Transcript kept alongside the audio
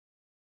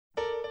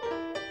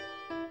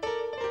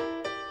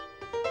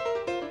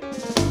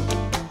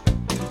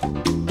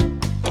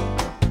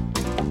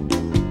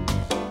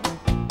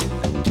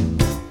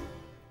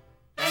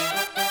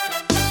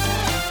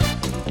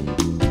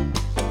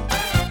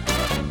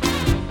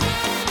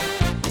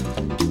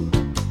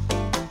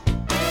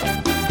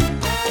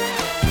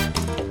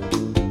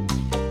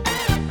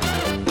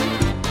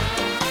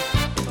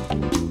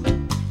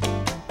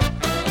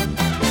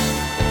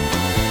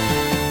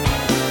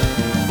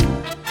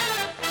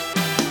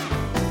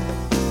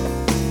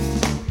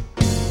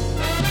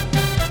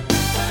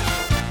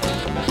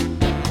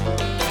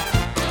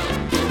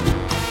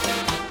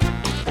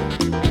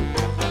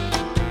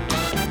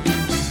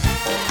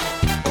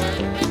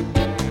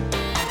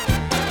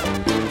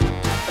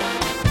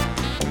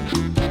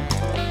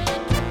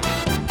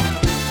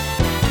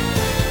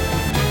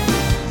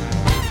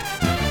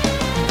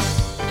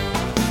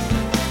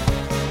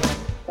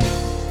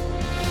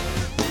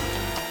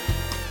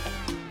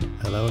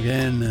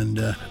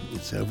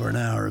Yes, over an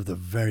hour of the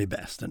very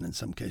best, and in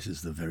some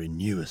cases the very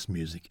newest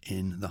music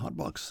in the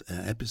Hotbox,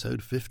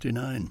 episode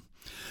 59.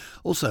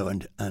 Also,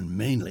 and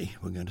mainly,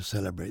 we're going to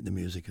celebrate the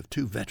music of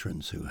two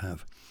veterans who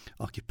have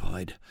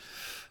occupied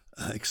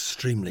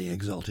extremely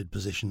exalted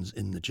positions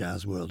in the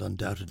jazz world,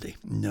 undoubtedly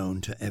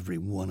known to every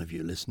one of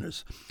you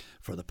listeners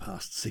for the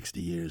past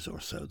 60 years or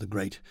so. The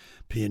great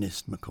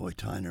pianist McCoy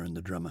Tyner and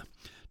the drummer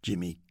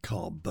Jimmy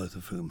Cobb, both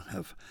of whom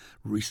have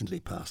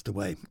recently passed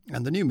away.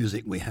 And the new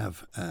music, we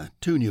have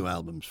two new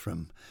albums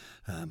from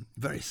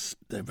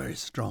very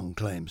strong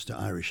claims to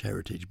Irish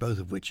heritage, both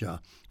of which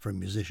are from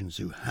musicians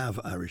who have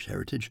Irish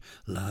heritage,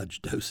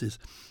 large doses.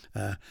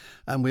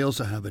 And we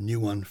also have a new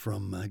one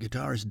from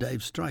guitarist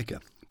Dave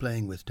Stryker,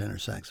 playing with tenor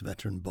sax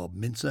veteran Bob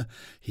Mintzer,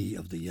 he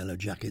of the Yellow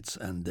Jackets,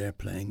 and they're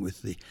playing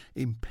with the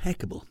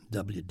impeccable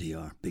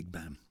WDR Big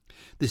Band.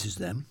 This is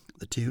them,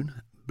 the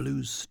tune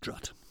Blues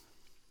Strut.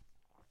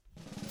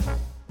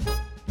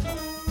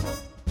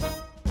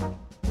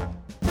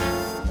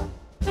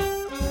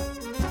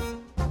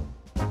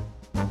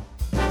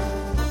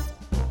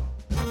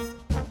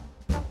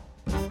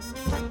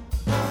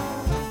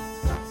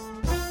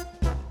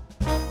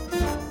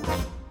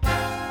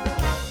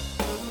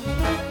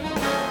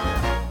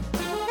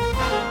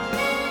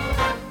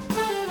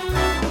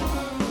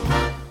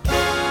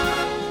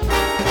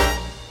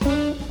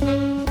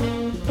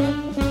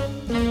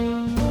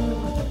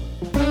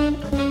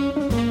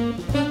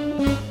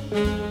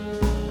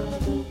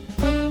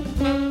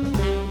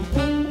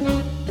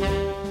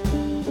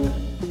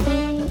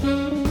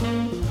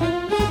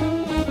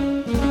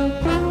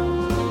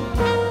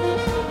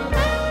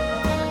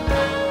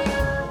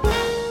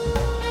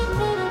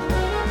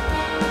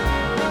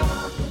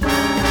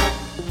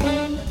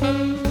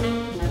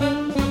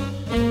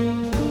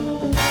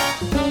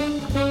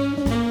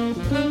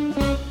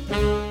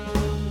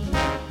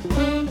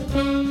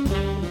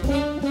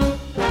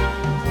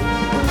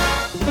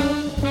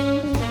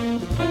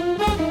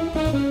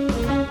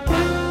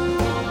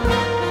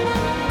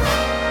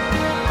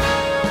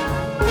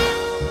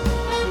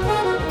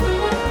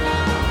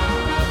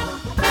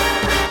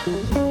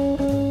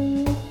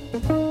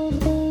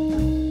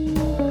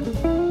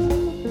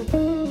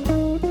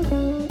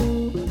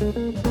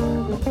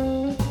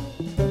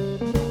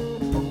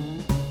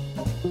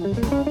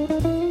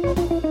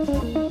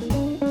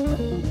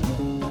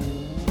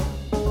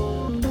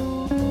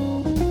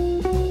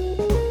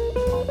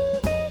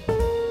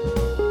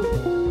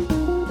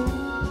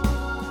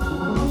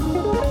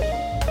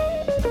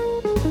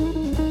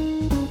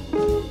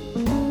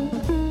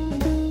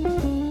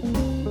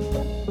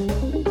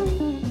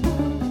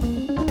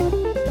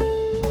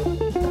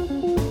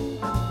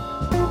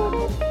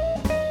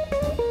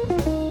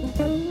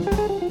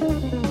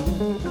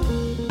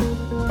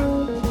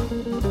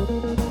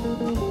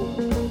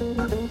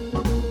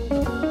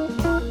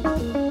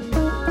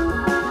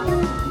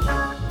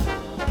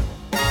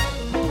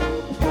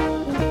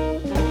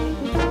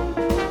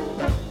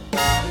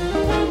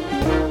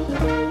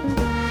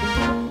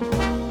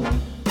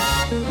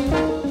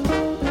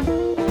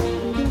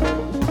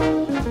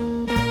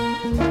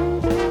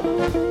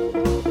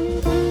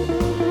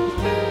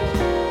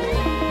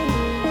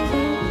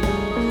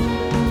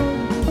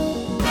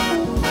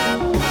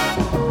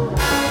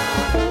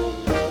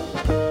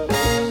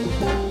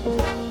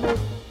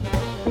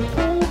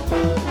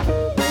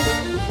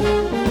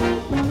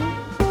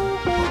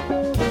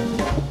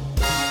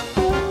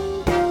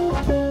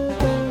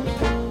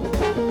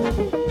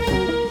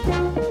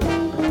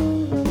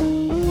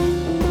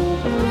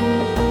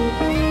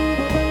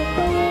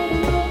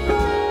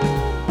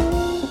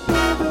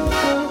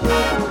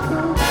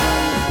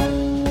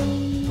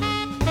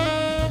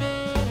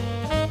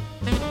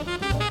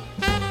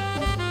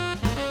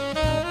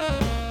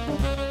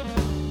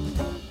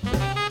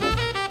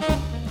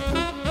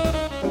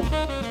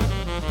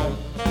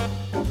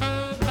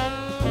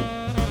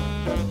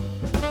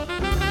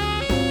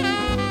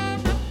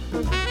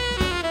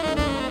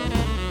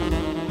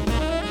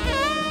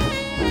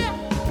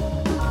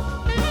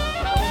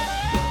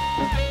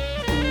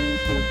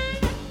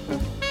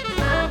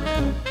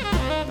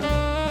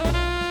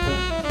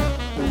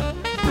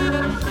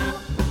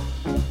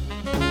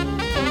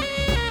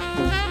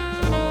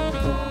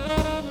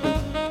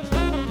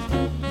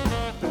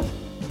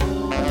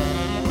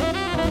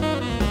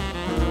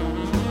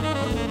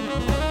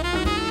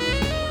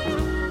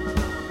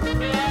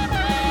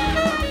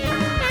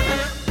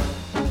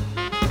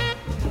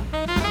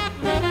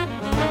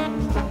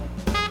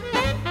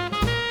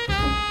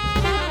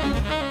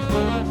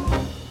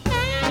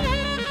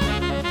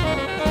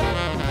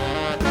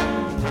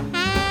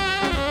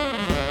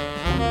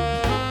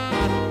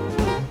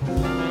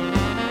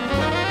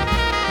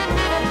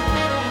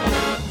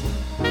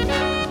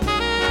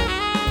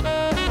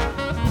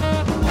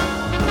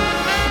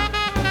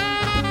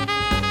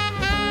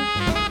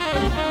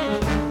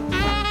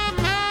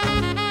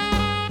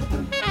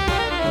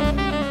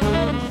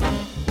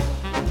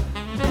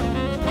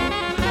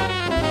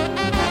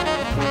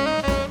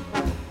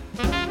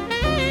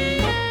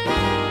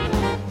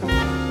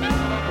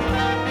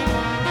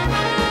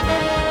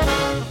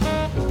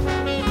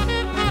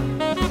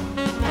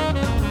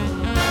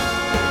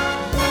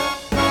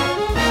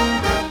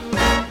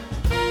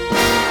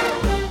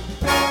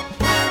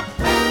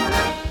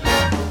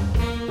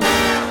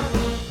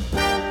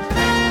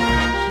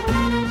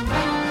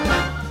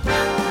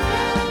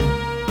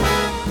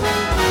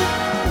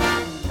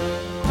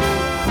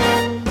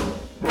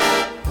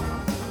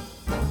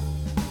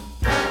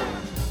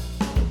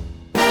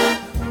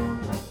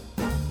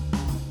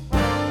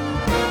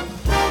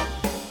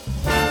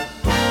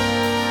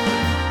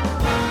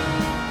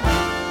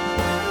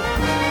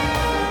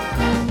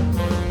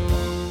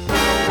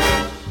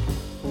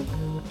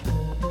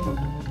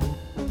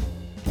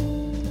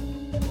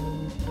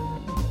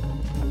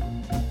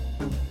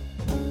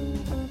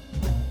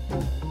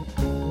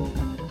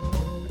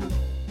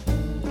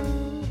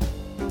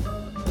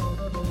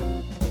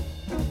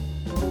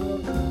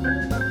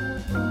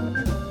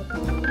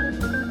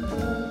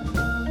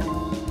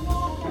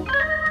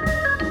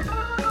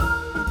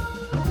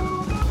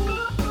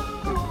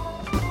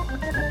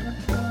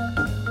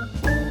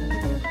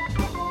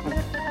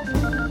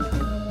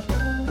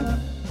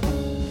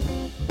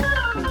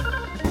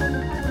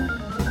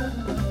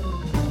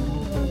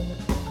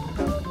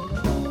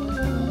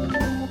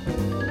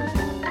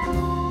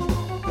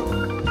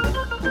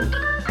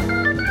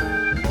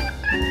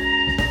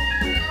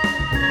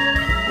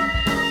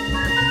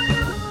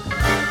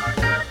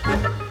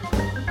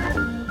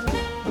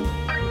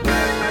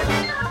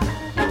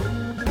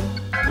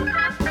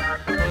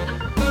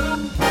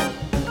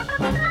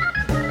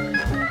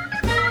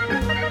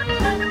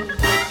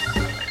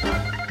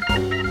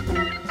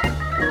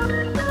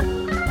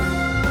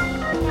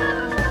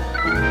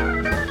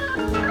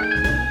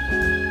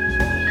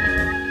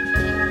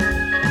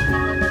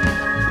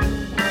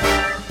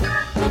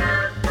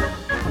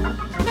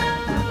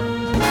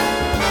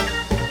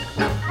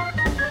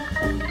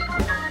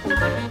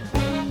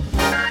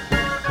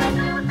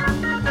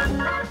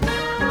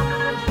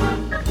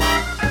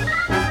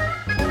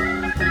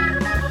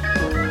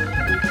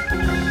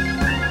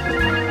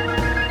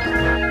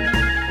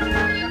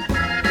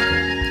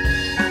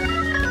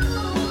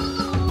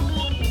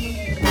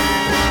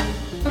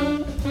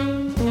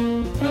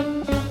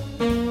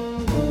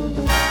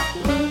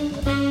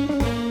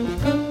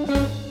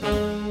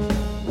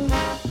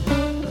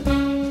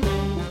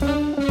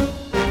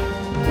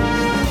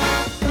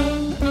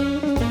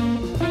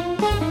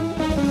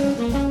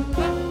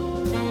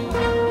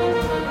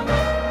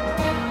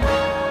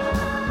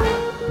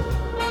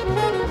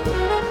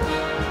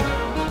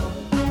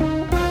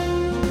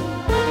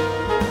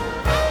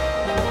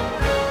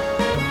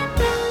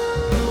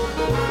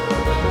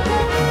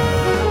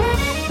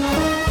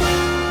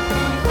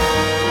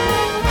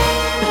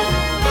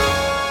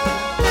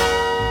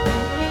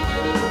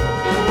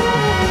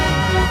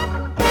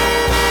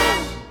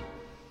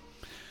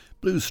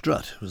 Blue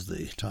Strut was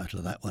the title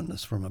of that one.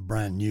 It's from a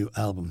brand new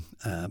album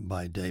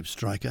by Dave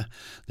Stryker.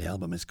 The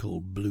album is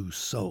called Blue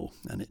Soul,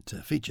 and it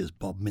features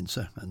Bob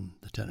Mintzer and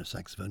the tenor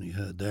saxophone you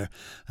heard there,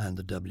 and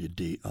the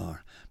WDR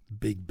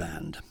Big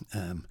Band.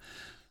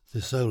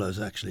 The solos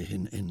actually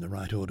in the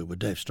right order were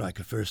Dave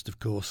Stryker first, of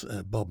course,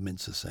 Bob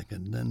Mintzer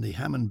second, and then the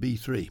Hammond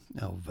B3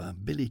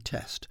 of Billy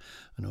Test,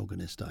 an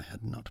organist I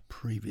had not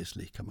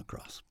previously come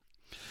across.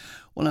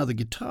 Well, now the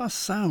guitar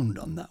sound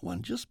on that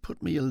one just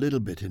put me a little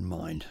bit in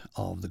mind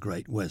of the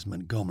great Wes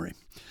Montgomery.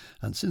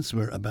 And since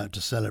we're about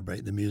to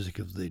celebrate the music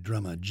of the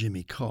drummer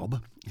Jimmy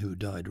Cobb, who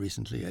died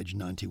recently, aged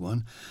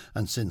 91,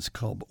 and since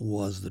Cobb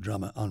was the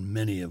drummer on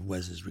many of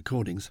Wes's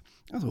recordings,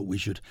 I thought we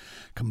should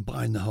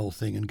combine the whole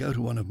thing and go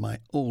to one of my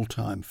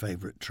all-time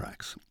favourite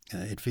tracks.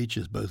 It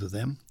features both of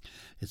them.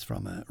 It's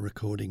from a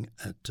recording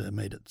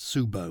made at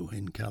Subo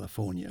in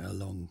California,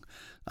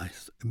 I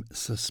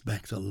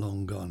suspect a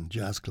long-gone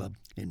jazz club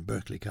in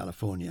Berkeley,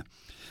 California.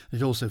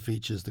 It also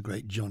features the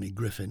great Johnny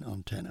Griffin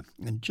on tenor.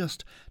 And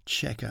just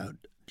check out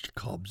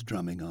Cobb's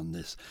drumming on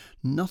this.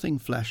 Nothing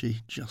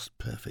flashy, just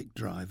perfect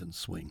drive and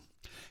swing.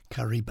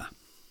 Cariba.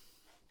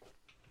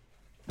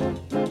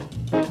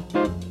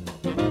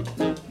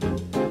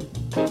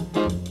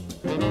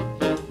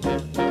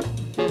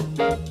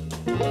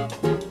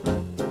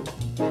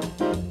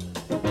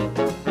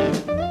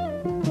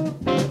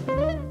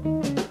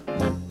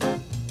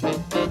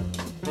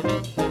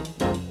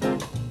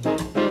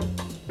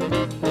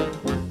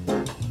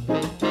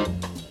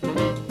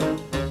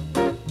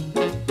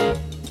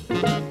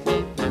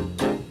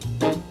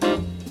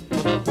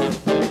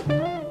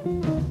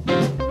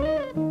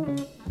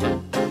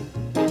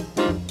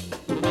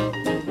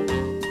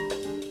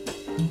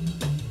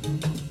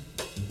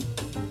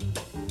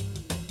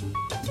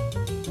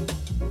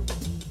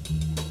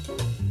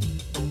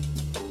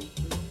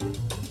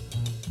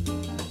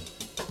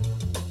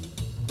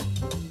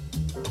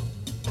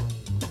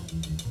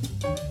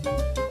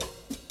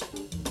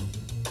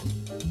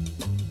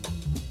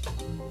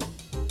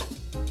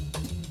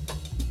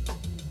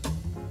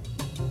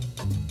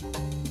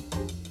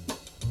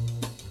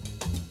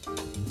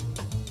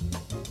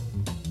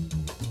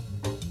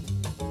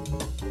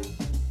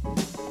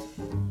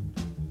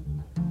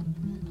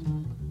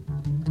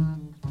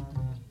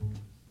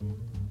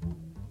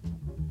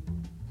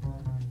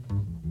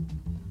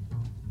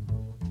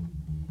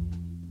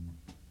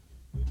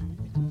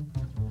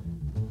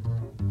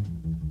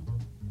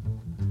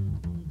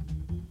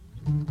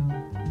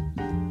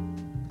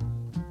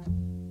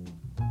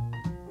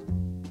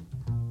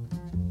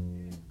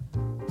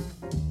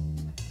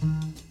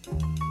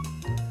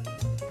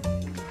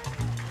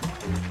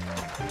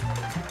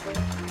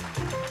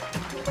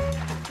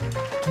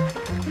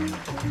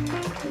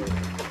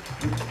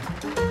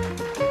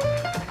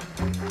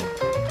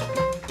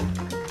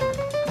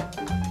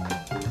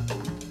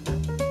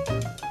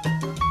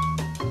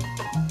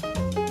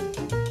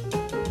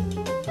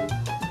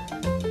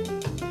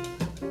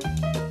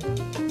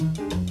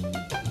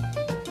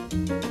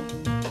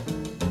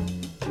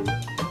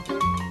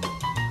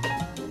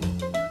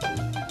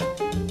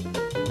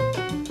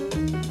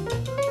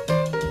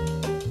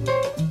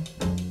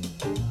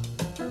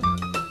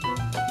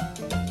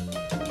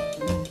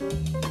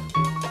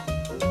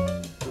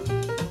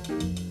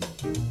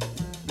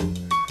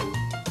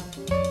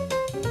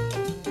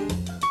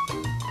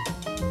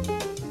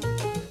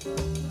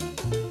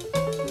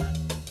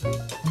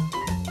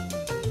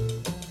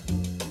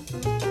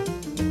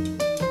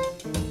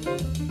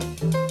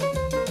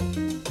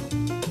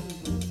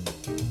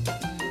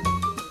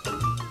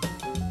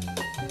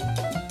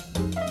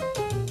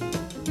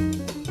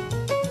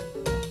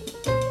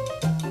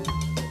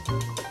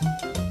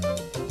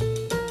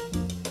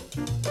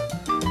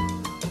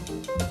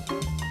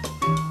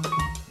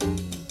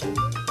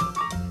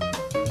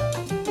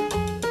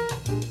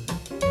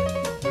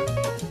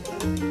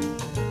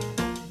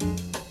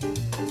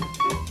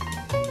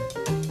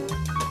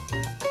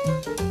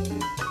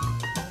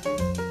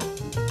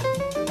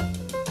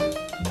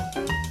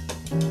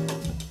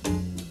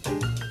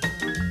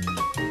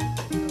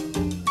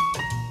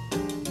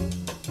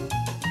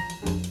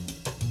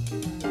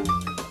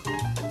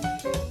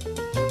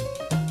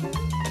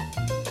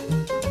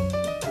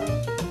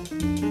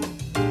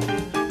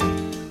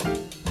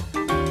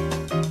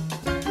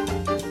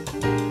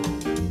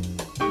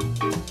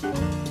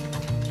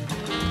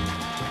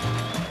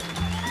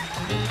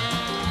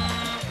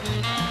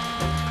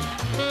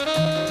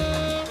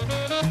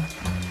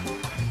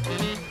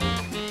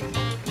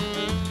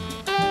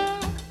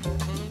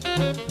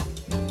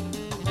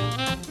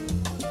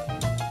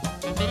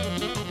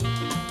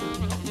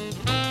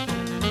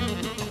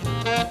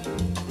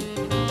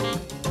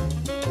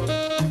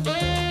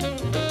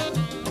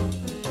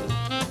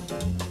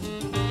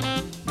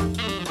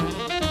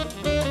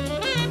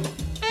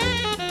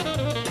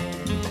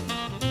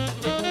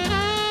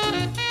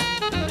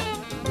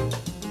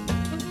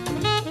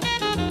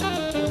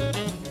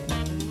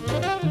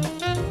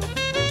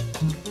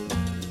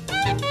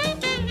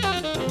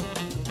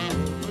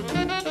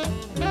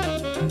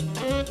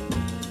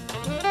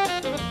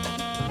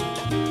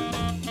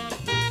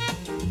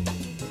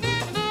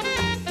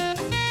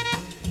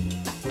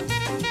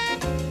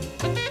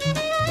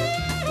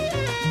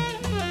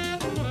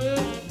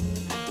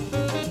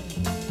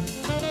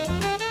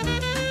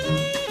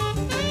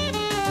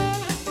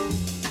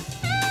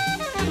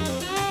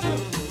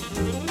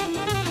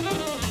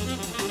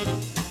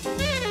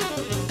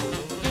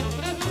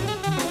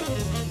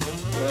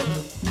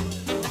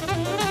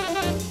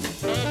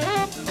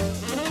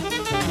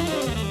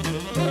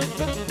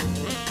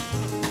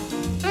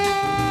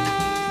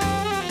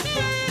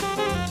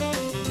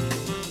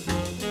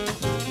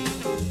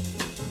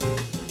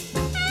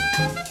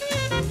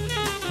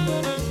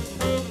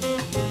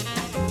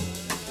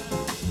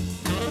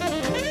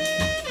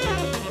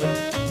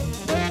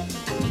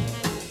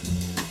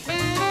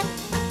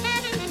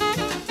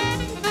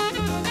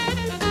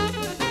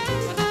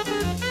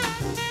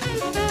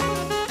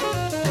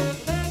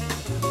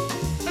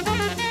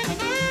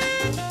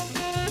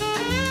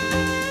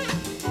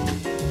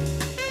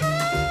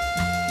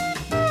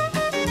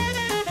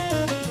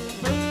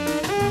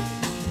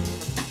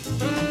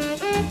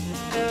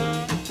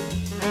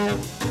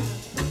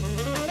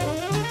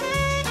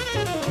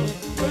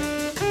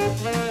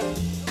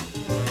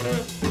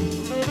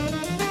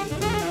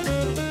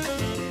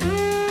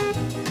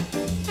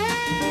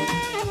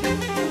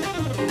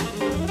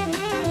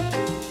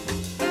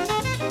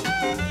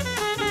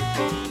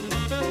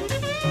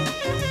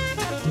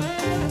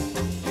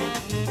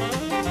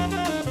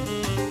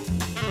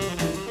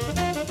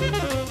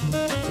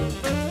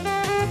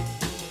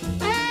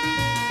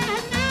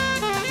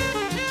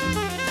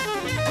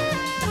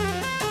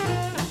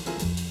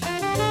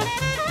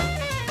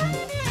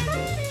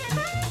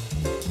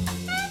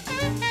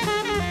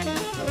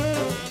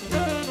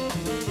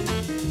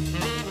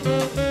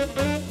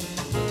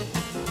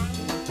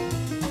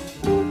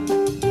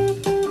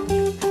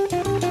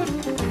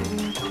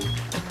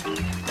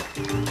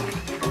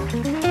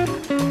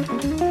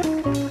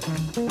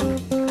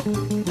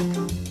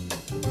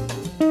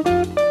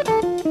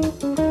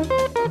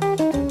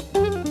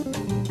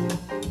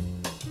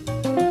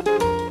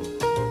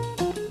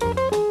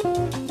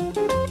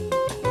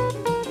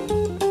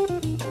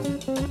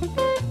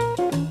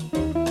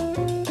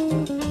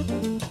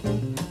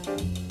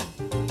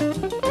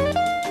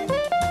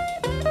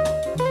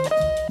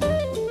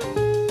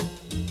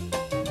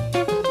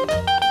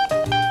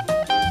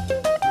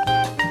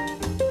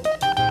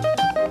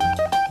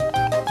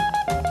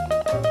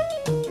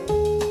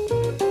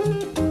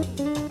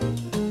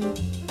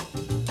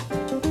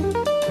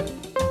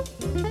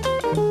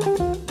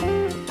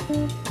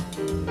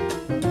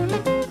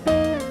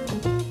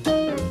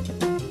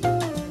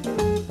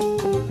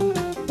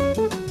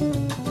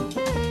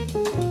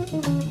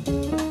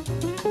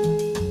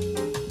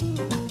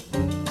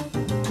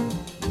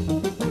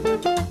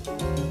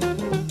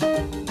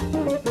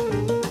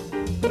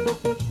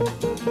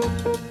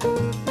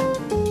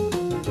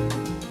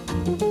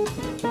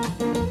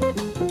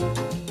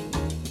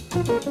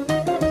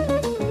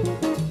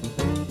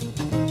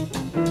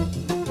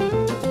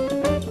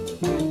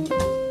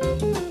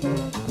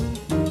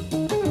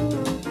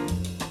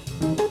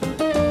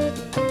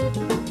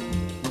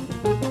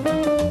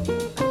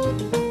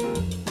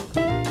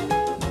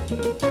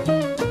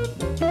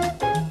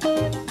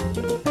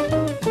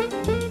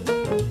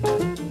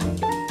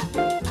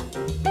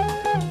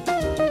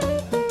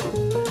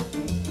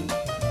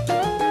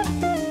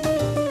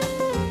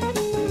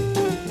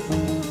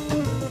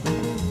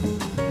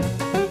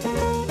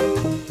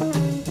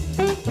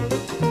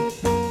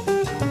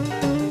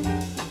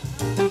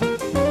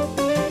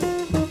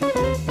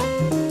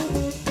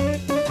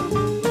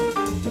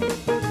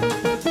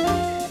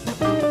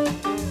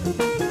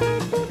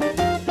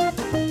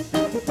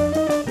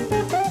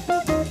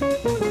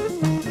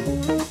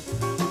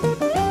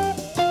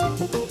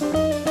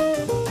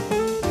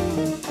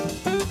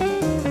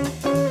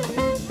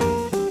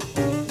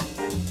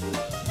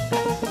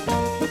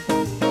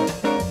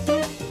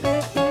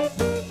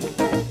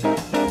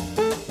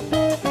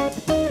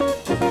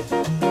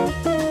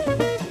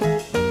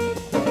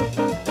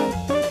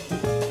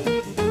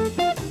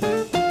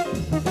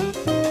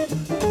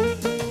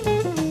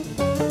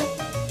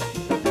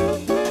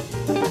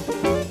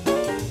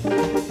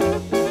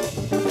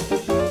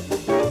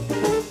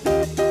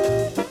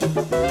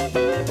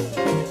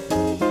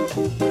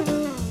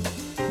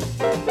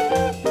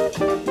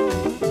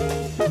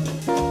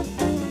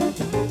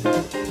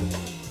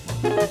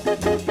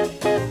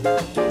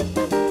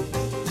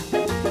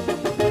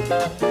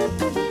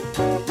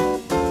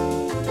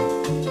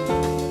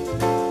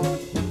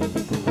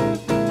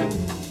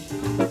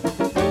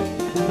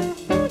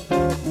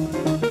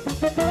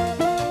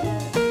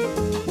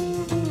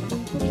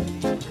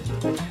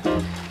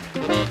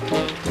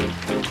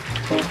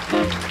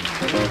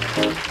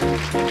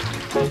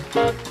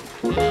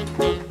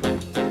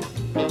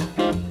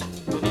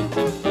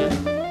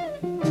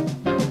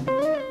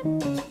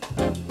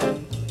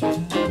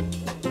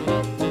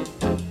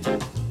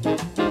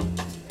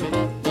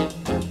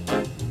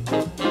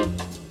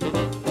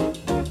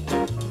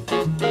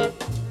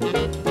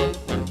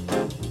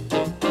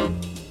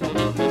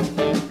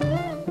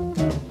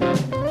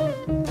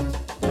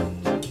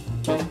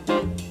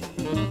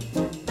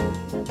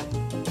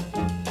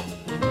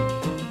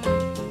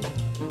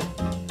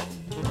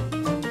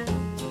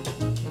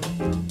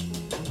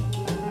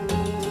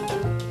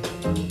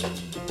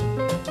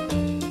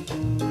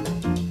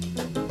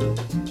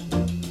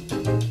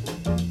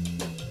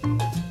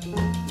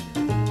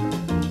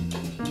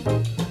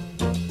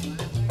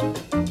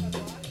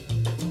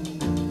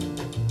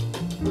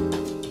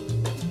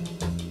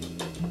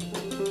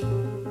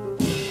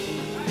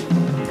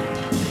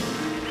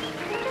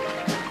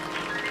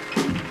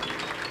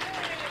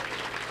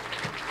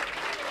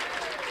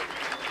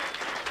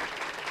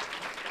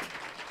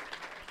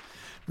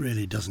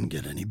 Really doesn't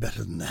get any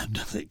better than that,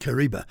 does it?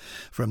 Kariba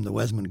from the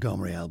Wes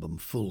Montgomery album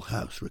Full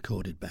House,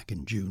 recorded back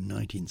in June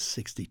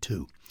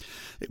 1962.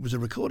 It was a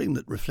recording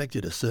that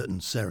reflected a certain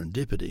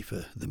serendipity,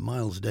 for the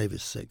Miles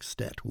Davis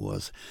Sextet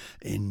was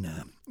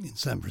in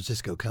San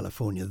Francisco,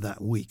 California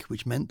that week,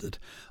 which meant that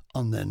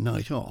on their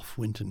night off,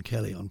 Wynton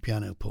Kelly on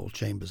piano, Paul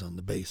Chambers on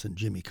the bass and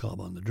Jimmy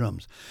Cobb on the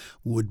drums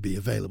would be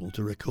available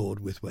to record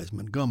with Wes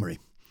Montgomery.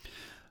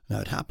 Now,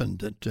 it happened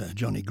that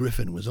Johnny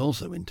Griffin was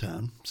also in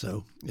town,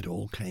 so it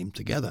all came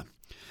together,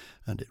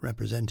 and it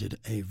represented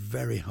a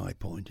very high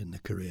point in the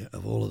career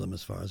of all of them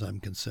as far as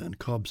I'm concerned.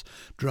 Cobb's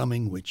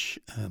drumming, which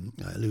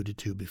I alluded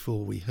to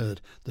before we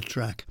heard the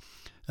track,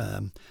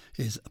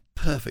 is a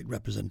perfect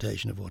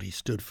representation of what he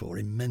stood for,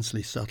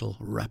 immensely subtle,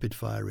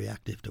 rapid-fire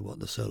reactive to what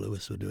the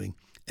soloists were doing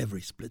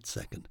every split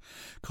second.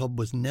 Cobb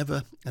was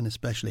never an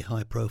especially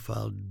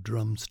high-profile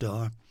drum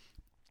star.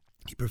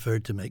 He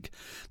preferred to make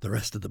the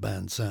rest of the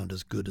band sound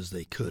as good as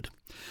they could.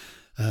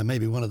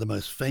 Maybe one of the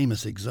most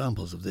famous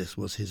examples of this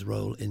was his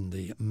role in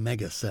the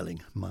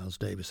mega-selling Miles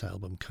Davis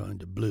album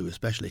Kind of Blue,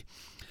 especially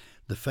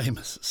the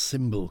famous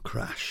cymbal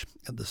crash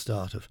at the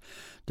start of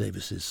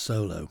Davis's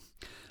solo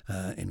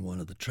in one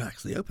of the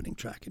tracks, the opening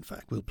track, in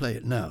fact. We'll play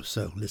it now,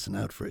 so listen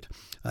out for it.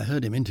 I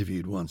heard him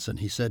interviewed once, and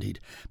he said he'd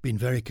been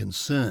very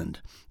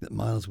concerned that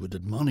Miles would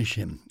admonish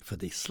him for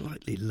the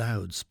slightly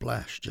loud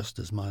splash just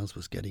as Miles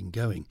was getting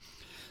going,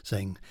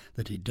 saying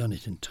that he'd done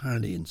it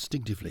entirely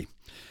instinctively.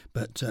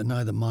 But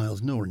neither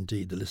Miles nor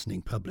indeed the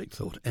listening public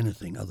thought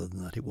anything other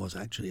than that it was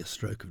actually a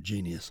stroke of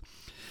genius.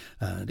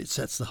 And it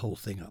sets the whole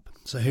thing up.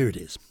 So here it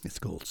is. It's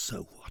called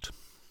So What?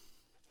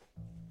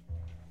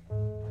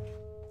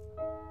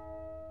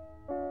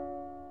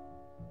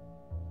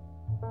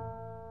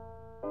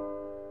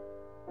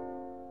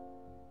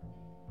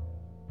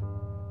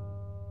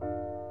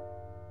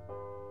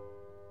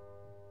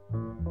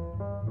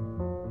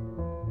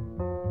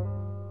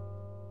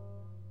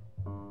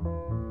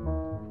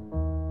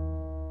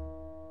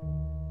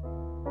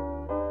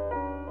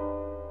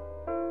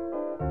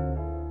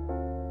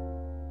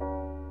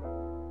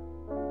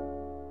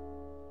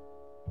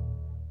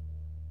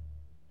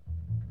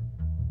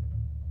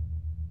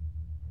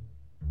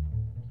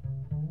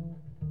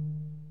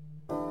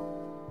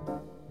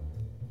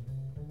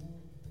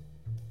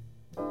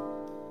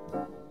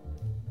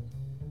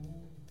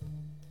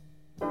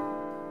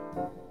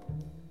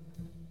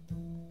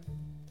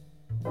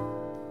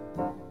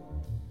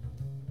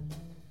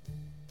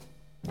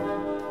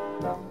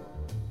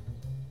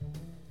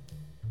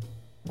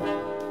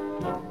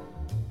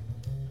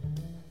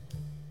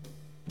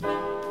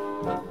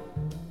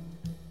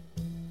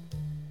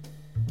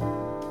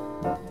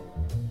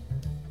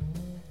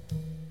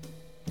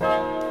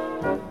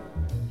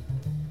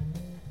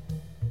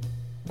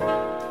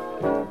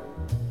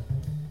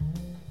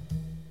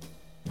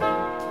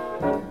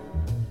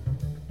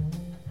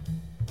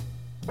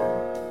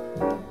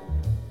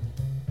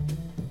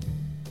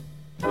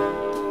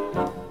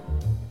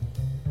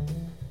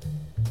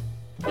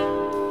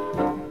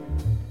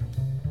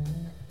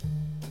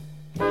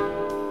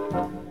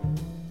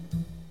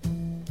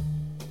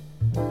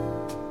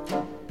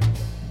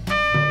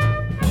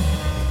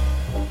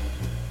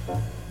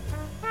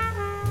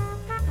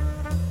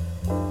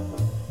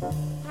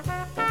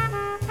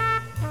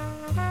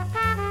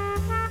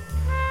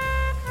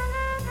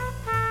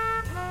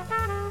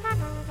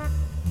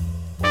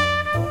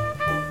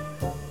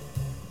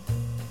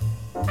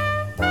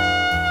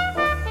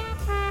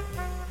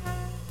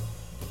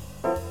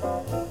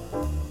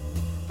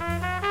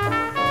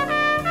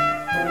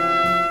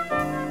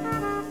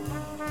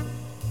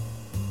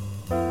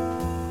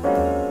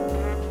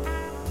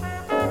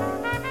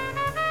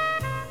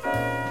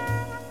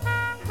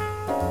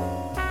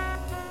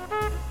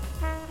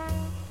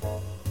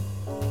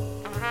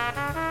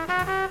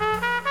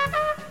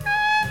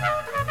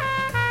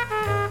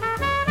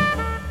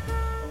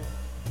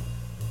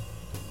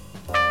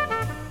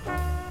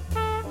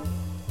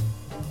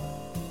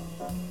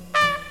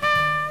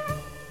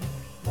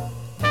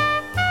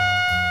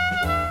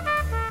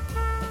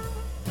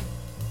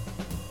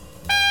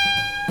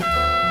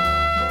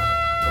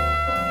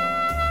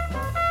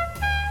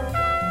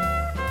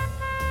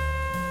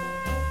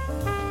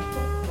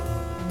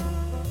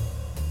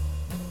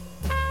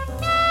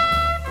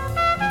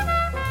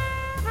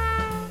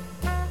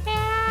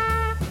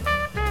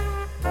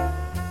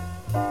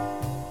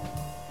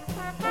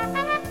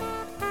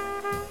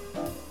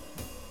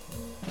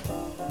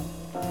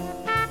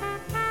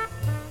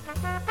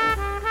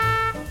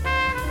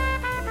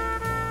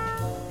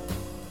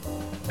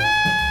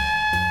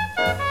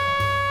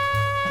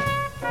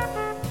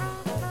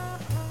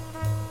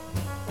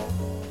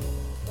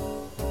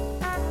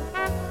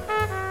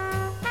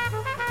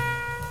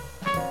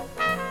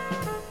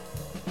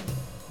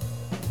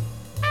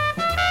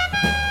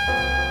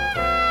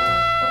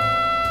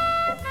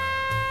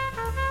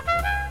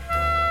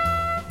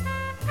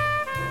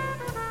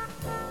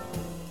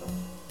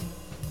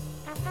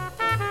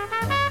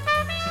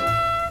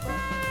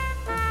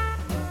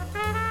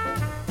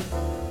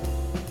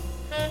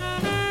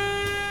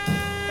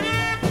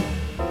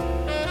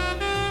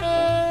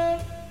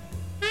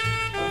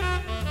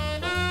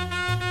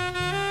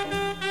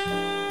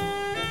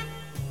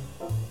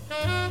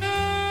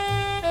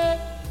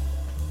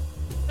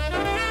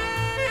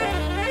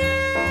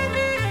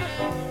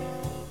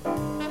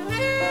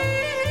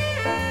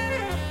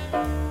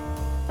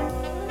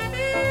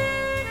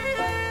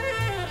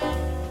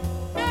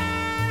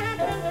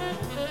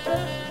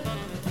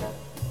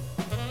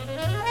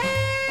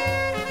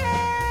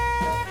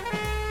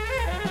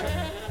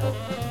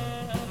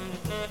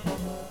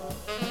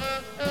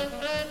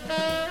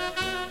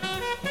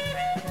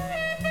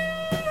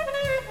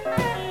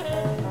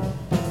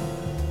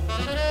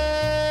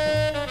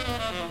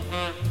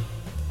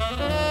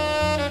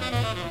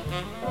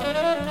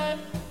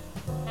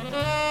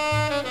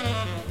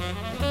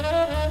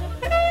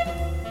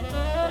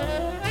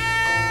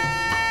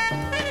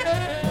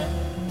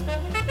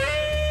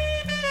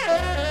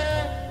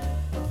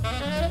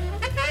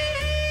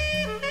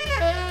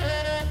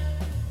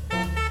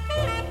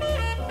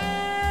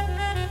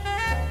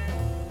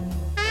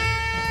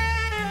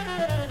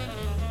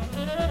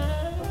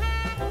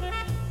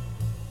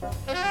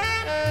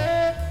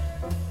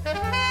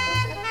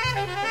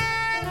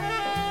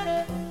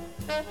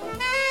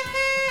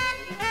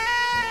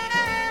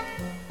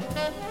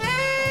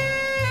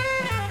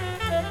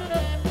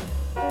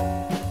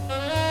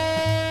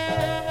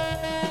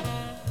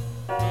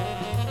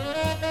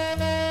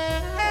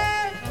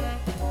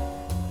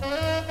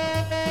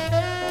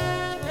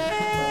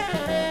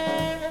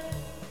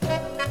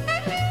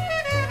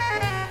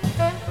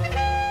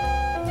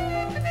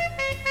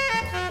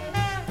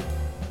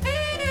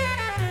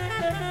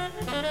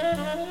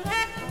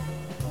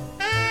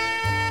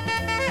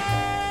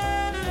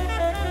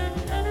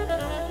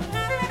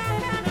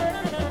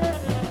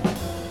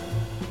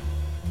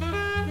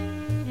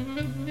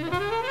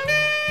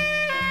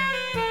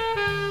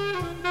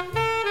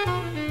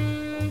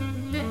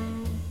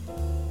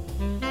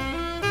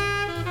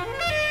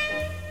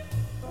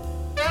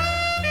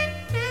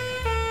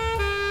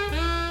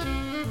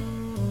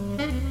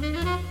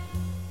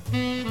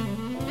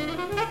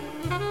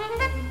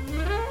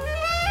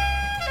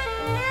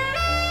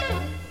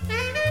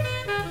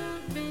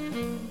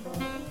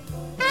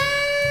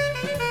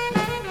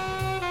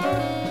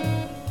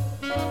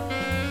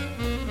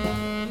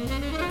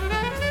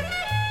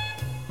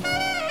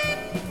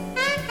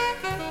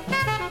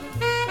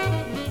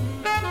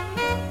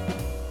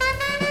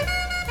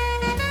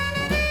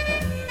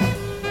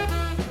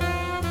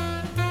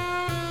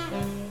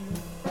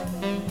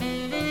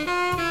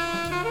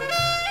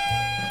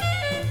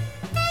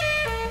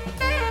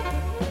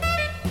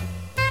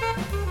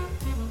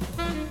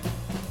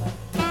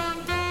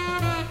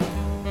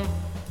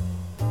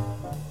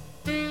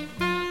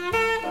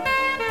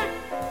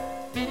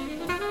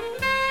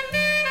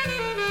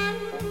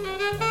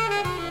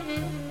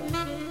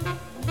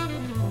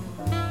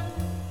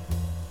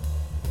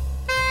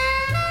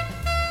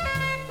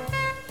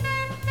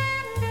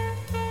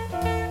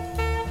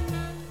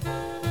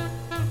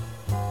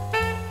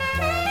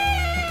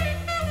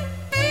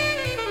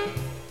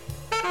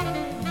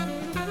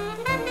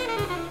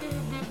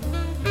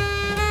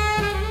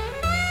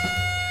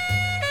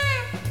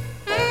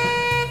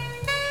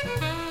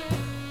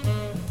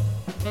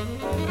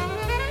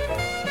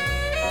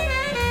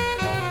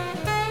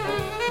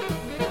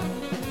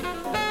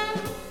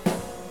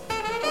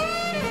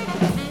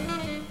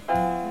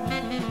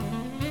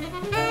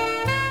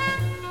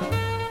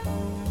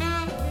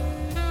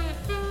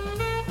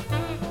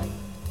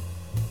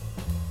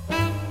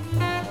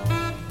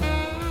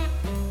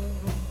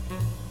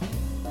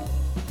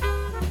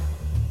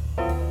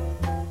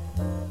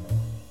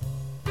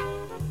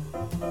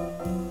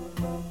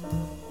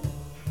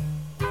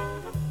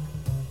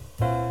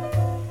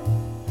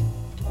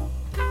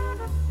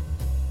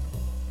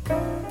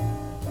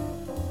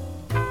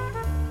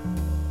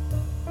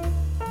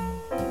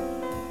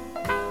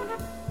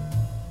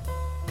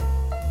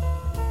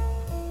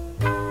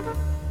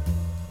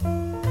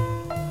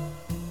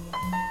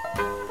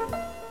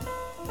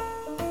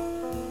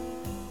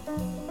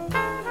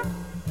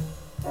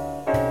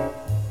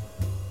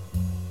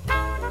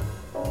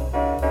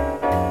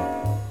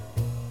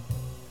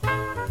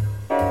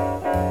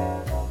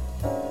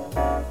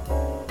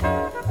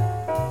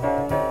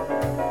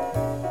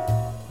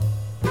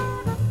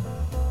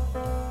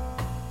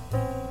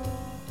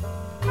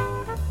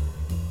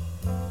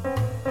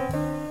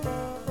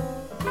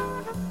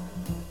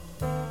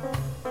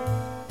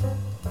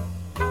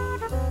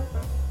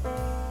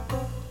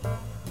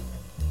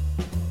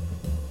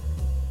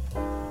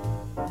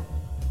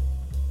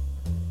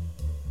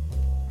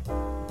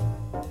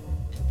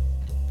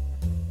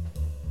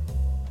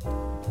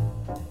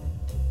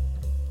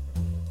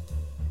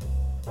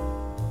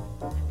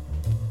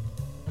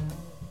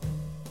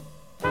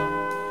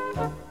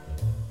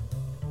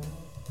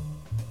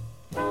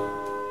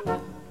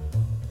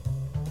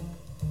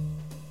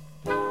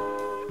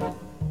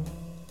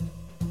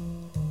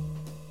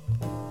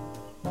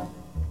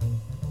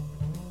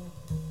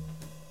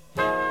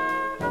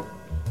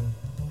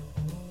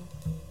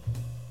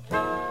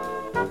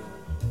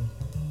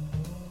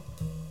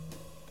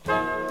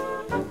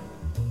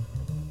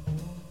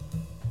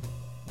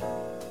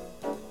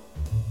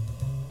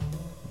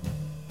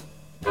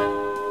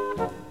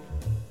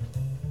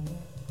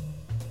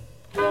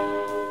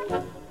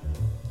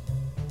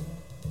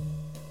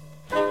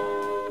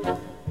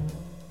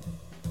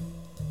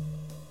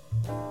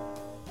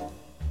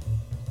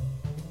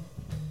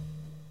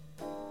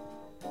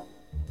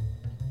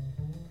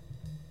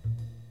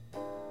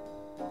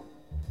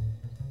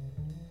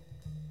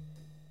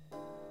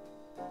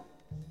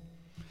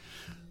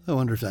 I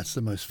wonder if that's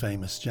the most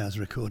famous jazz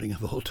recording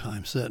of all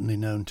time, certainly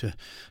known to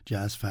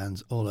jazz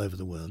fans all over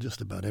the world,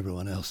 just about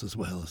everyone else as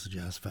well as the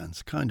jazz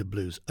fans. Kind of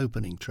Blues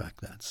opening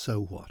track, that.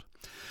 So What?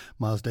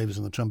 Miles Davis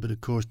on the trumpet,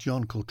 of course.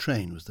 John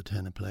Coltrane was the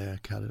tenor player.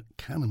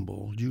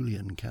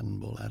 Julian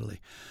Cannonball Adderley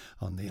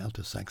on the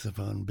alto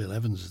saxophone. Bill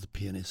Evans is the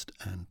pianist,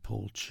 and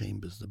Paul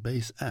Chambers the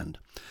bass, and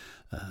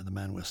the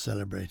man we're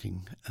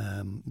celebrating,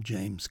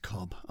 James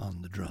Cobb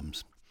on the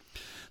drums.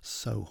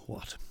 So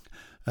What?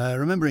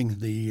 Remembering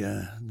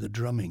the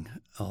drumming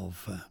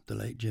of the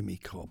late Jimmy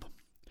Cobb.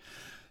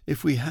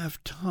 If we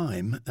have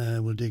time,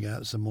 we'll dig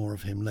out some more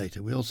of him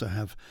later. We also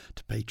have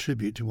to pay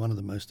tribute to one of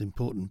the most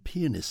important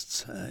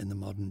pianists in the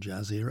modern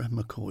jazz era,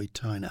 McCoy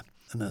Tyner.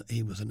 And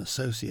he was an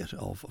associate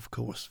of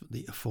course,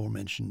 the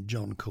aforementioned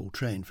John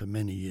Coltrane for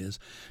many years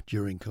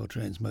during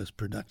Coltrane's most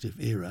productive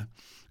era,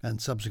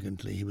 and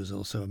subsequently he was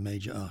also a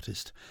major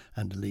artist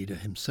and a leader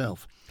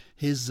himself.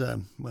 His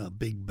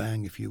big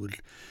bang, if you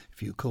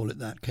call it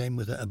that, came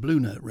with a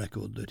Blue Note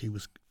record that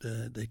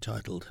they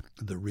titled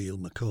 "The Real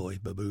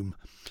McCoy," ba-boom,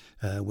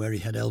 where he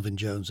had Elvin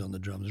Jones on the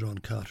drums, Ron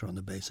Carter on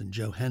the bass, and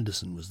Joe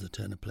Henderson was the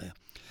tenor player.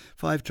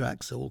 5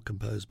 tracks, all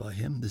composed by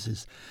him. This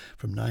is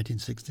from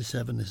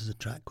 1967. This is a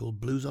track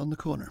called "Blues on the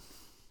Corner."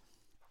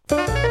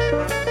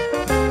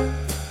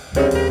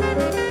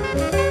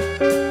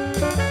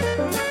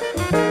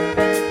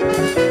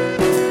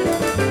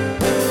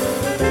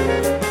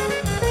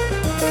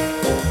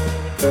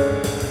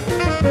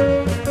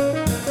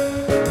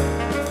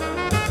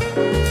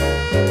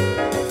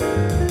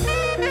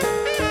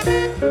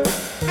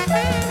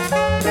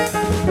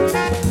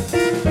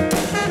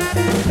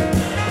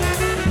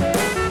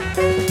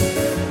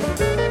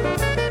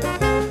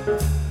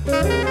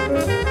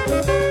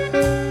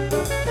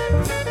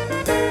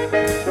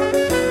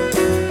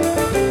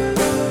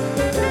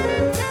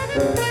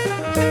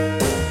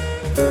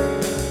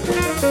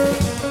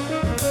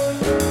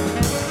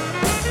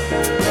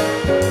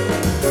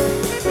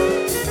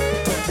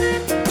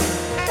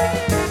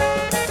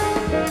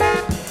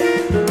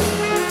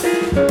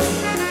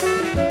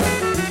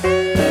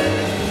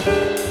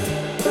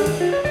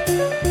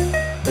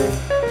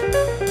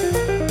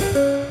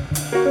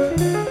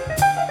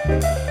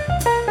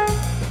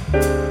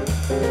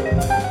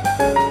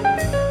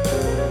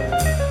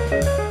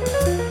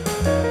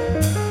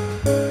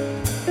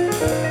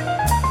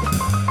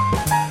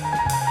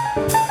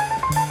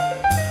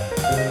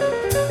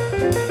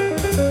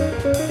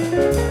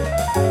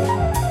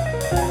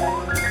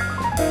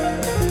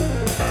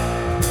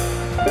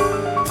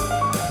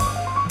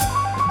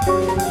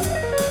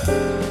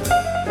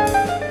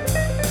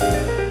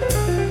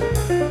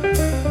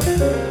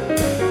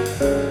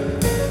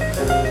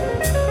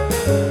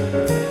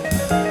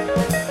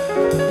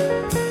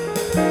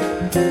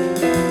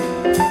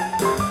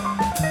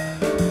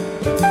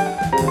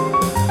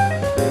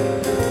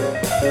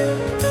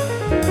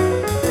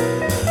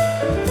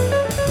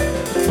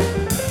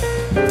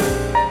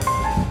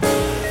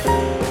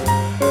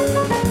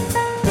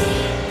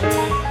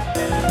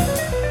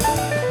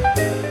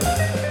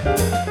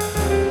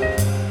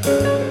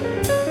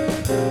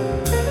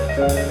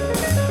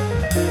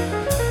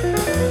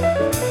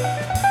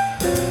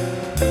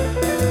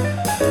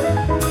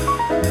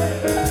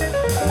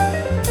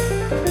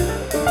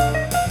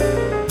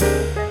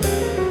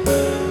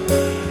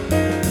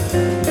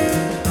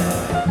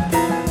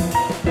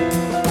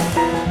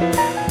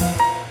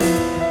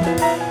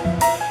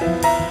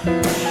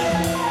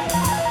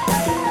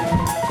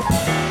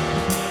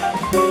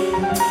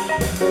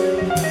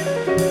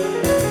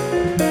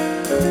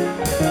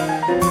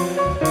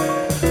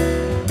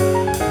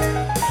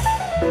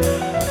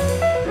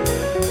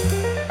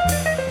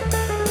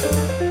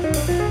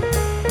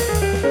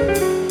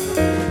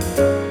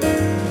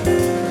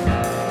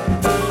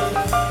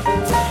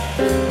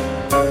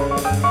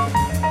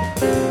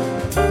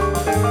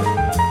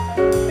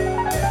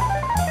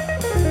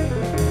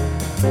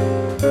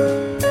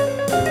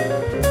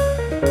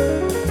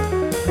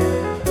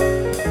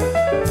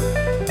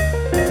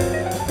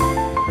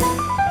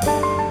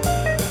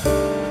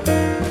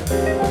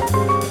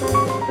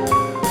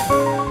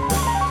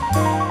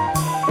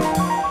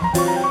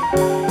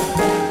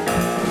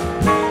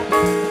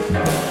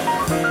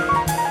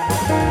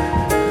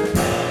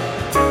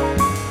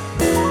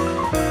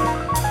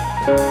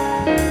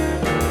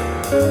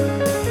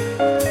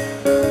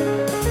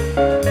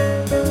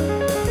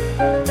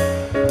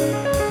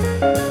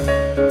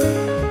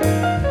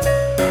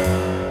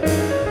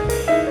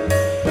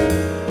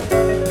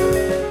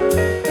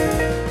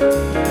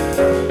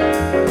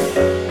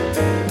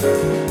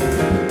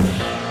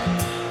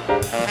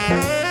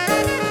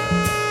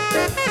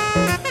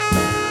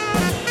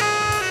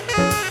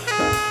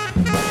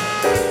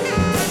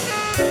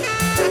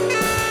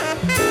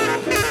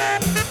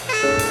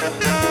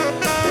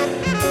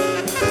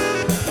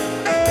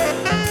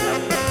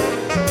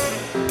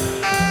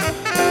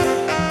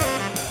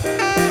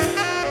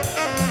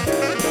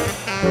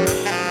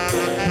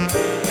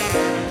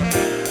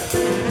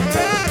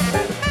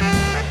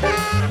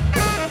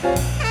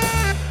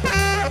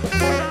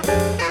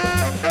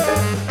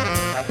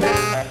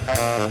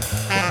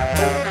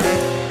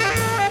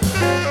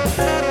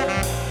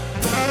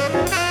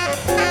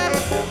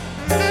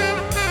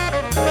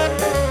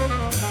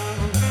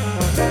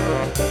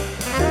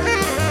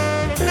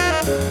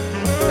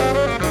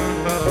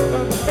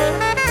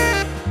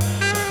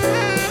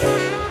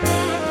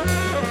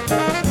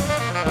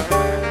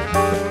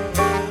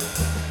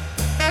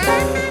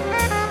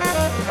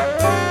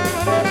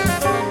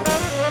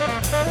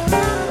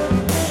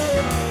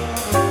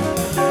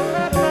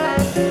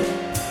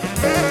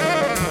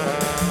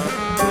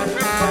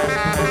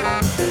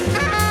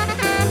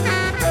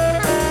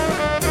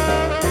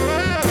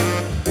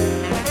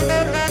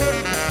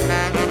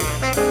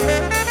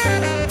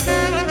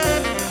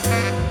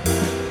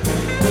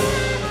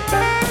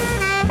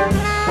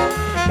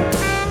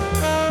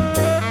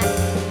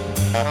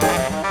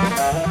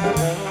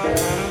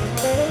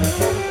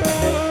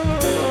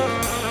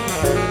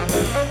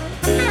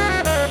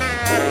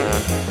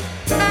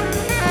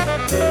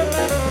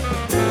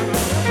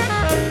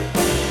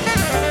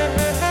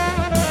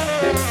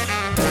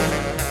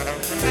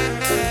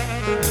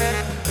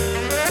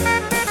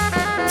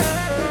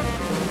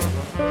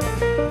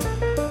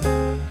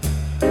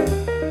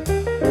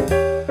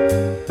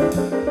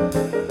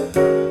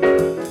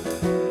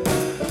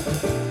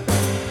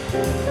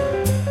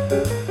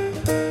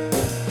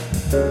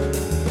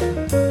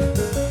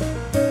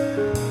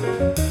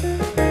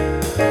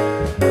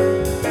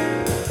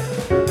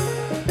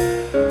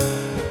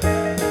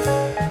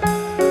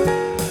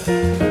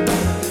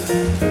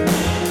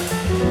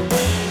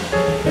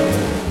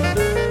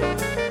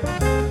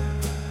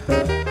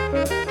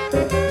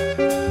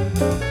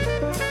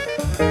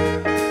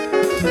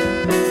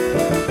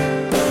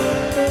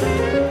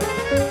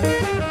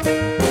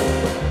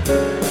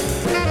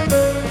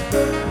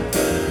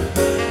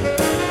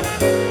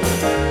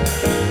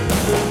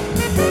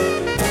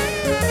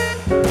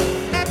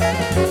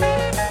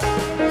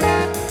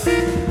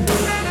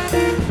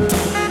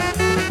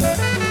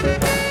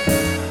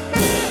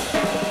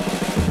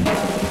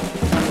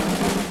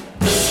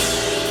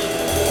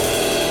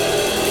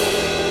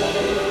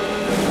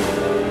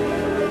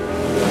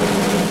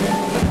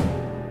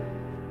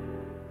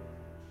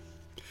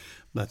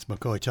 That's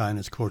McCoy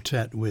Tyner's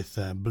quartet with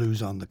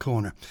Blues on the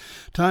Corner.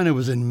 Tyner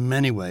was in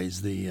many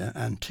ways the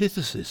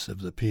antithesis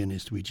of the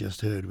pianist we just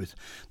heard with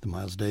the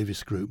Miles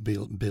Davis group,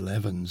 Bill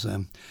Evans.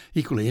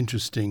 Equally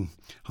interesting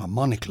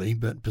harmonically,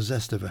 but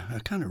possessed of a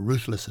kind of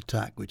ruthless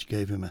attack which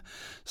gave him a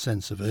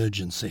sense of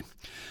urgency.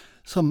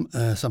 Some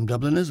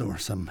Dubliners or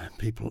some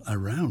people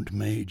around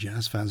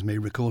jazz fans may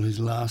recall his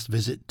last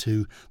visit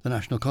to the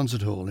National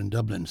Concert Hall in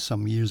Dublin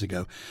some years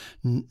ago,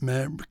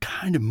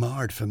 kind of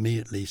marred, for me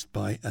at least,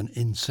 by an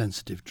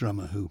insensitive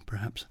drummer who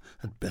perhaps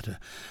had better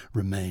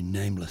remain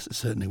nameless. It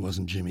certainly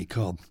wasn't Jimmy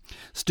Cobb.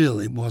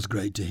 Still, it was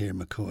great to hear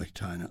McCoy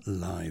Tyner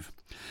live.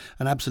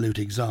 An absolute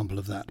example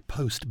of that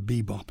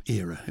post-bebop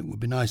era. It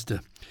would be nice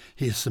to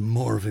hear some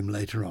more of him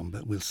later on,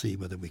 but we'll see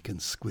whether we can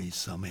squeeze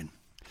some in.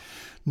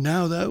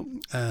 Now, though,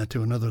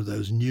 to another of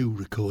those new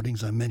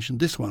recordings. I mentioned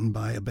this one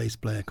by a bass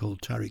player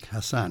called Tariq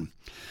Hassan.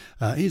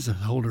 He's a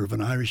holder of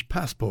an Irish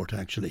passport,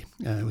 actually,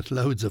 with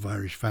loads of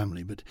Irish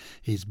family, but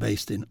he's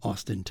based in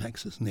Austin,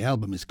 Texas, and the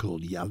album is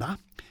called Yalla.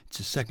 It's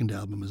his second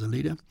album as a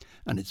leader,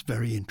 and it's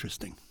very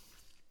interesting.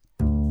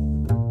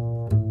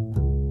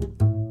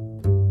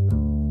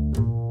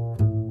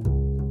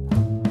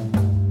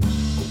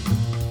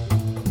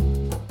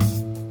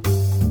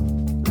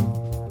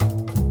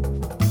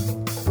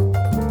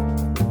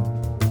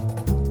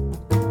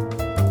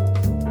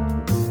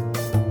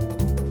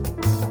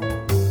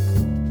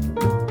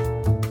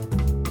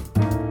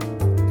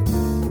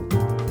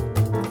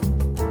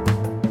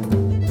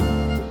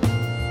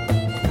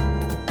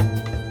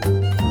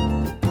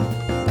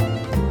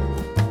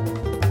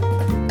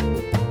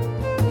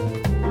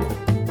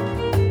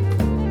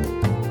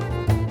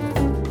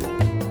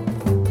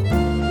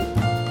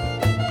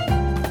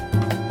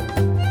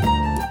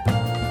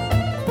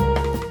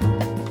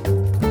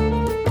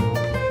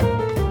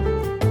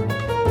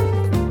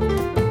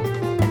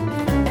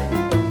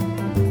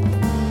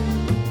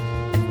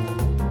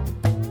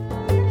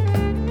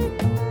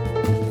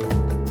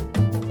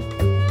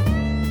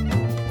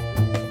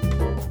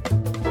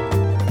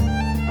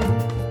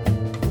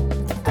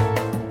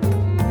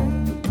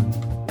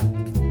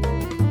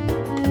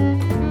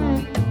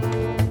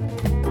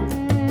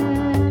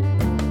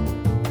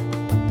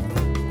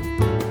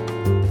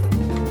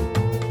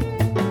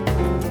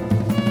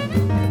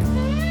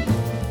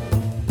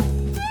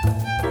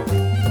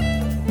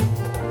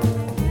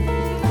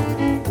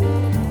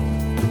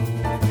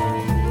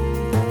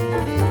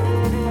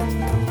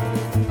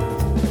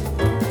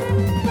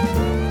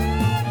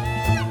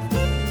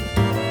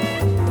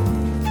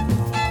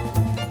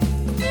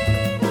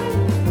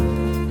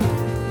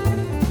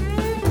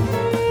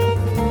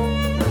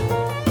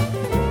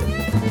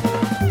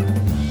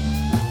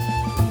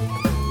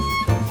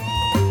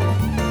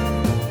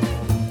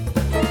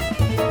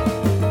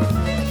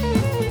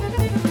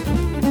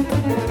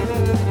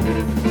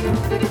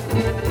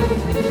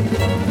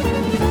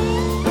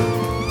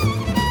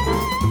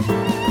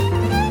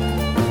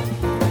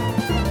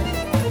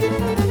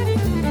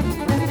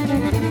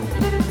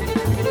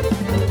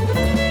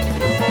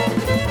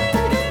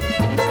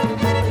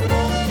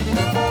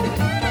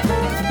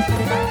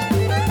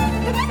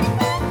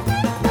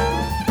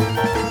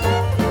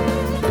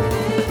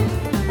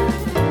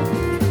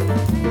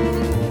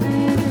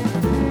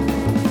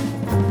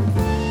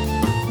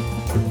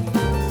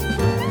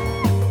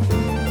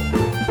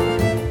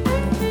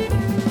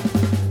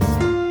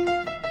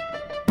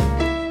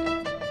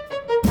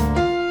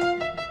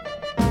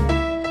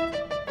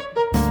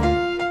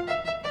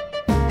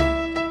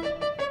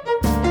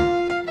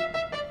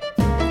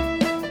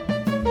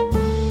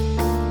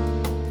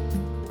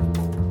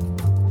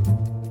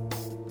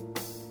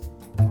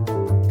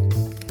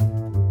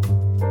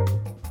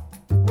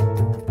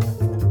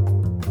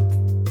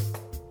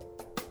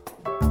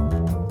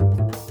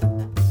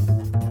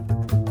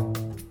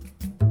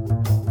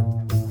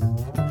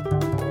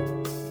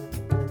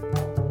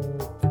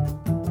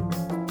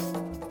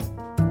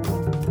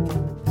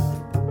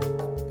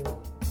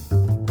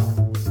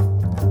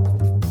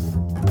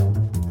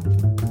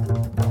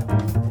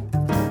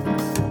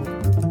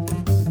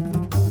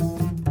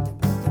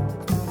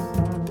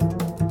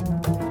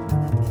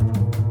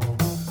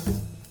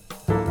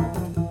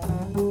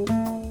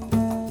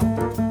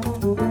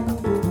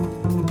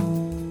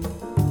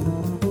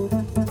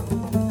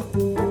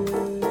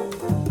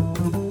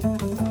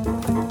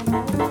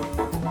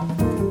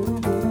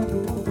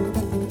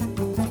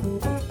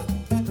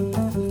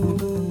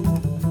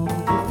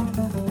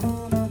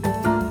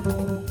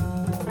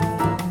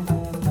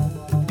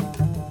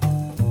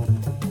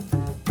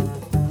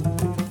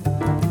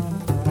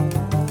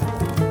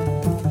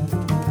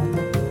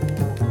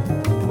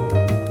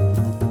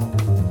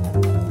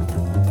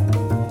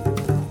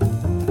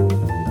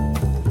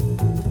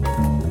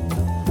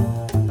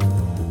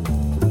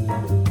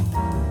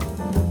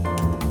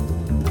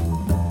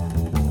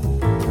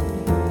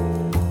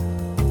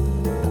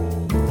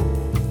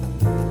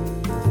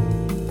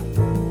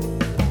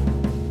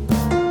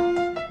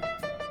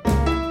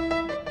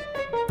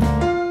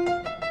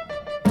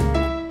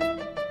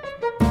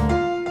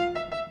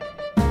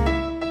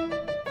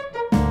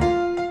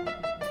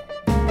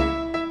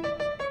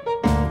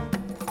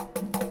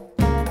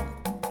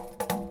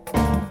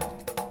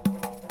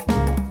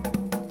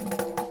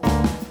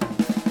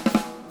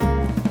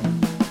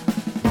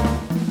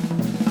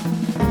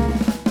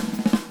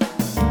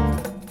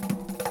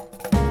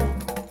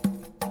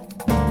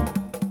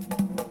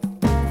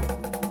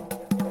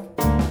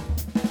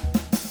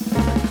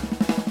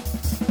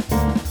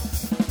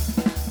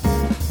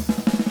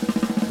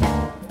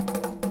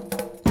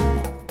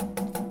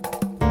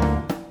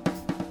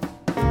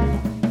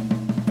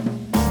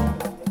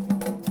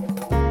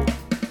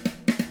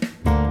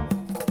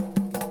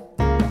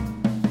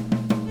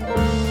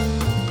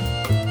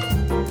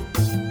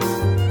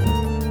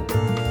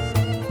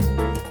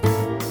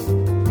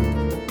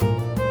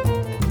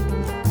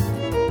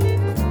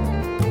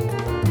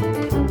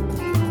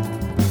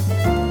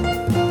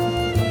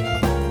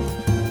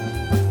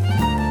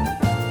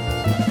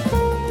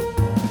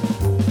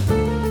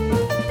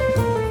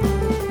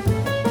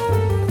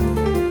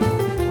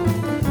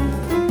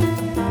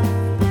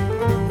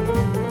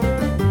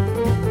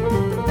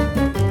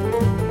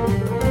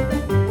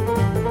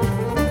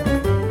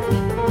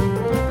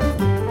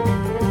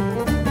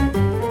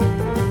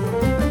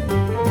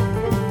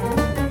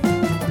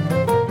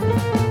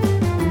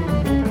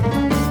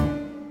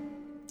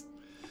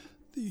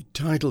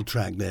 title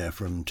track there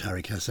from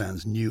Tariq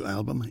Hassan's new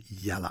album,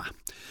 Yalla.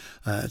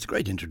 It's a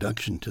great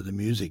introduction to the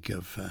music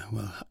of,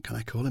 can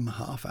I call him a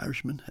half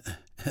Irishman?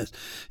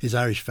 His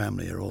Irish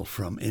family are all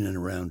from in and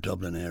around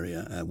Dublin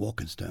area,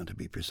 Walkinstown to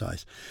be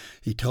precise.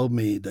 He told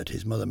me that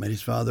his mother met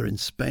his father in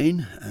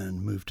Spain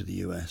and moved to the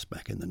US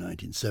back in the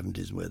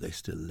 1970s, where they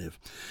still live.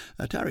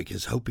 Tariq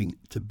is hoping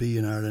to be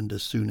in Ireland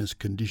as soon as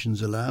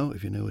conditions allow,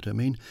 if you know what I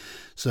mean.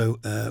 So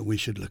we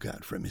should look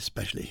out for him,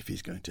 especially if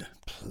he's going to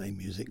play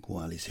music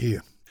while he's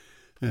here.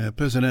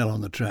 Personnel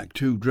on the track,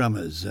 two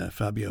drummers,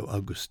 Fabio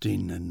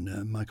Augustin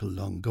and Michael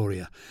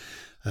Longoria.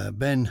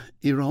 Ben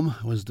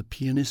Irom was the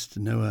pianist,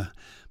 Noah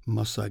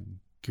Mosagu,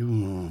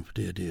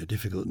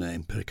 difficult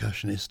name,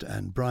 percussionist,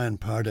 and Brian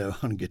Pardo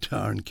on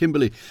guitar, and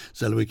Kimberly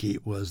Zelwicki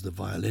was the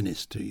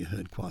violinist, who you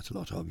heard quite a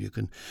lot of. You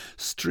can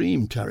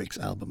stream Tariq's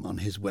album on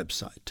his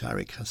website,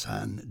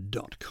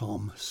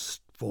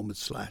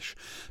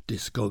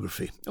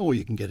 tariqhassan.com/discography, or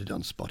you can get it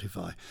on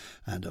Spotify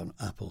and on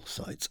Apple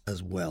sites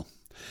as well.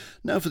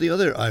 Now for the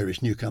other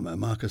Irish newcomer,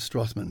 Marcus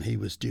Strothman. He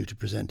was due to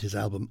present his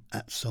album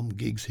at some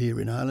gigs here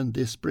in Ireland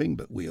this spring,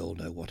 but we all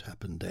know what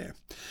happened there.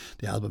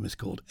 The album is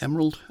called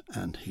Emerald,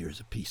 and here's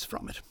a piece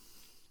from it.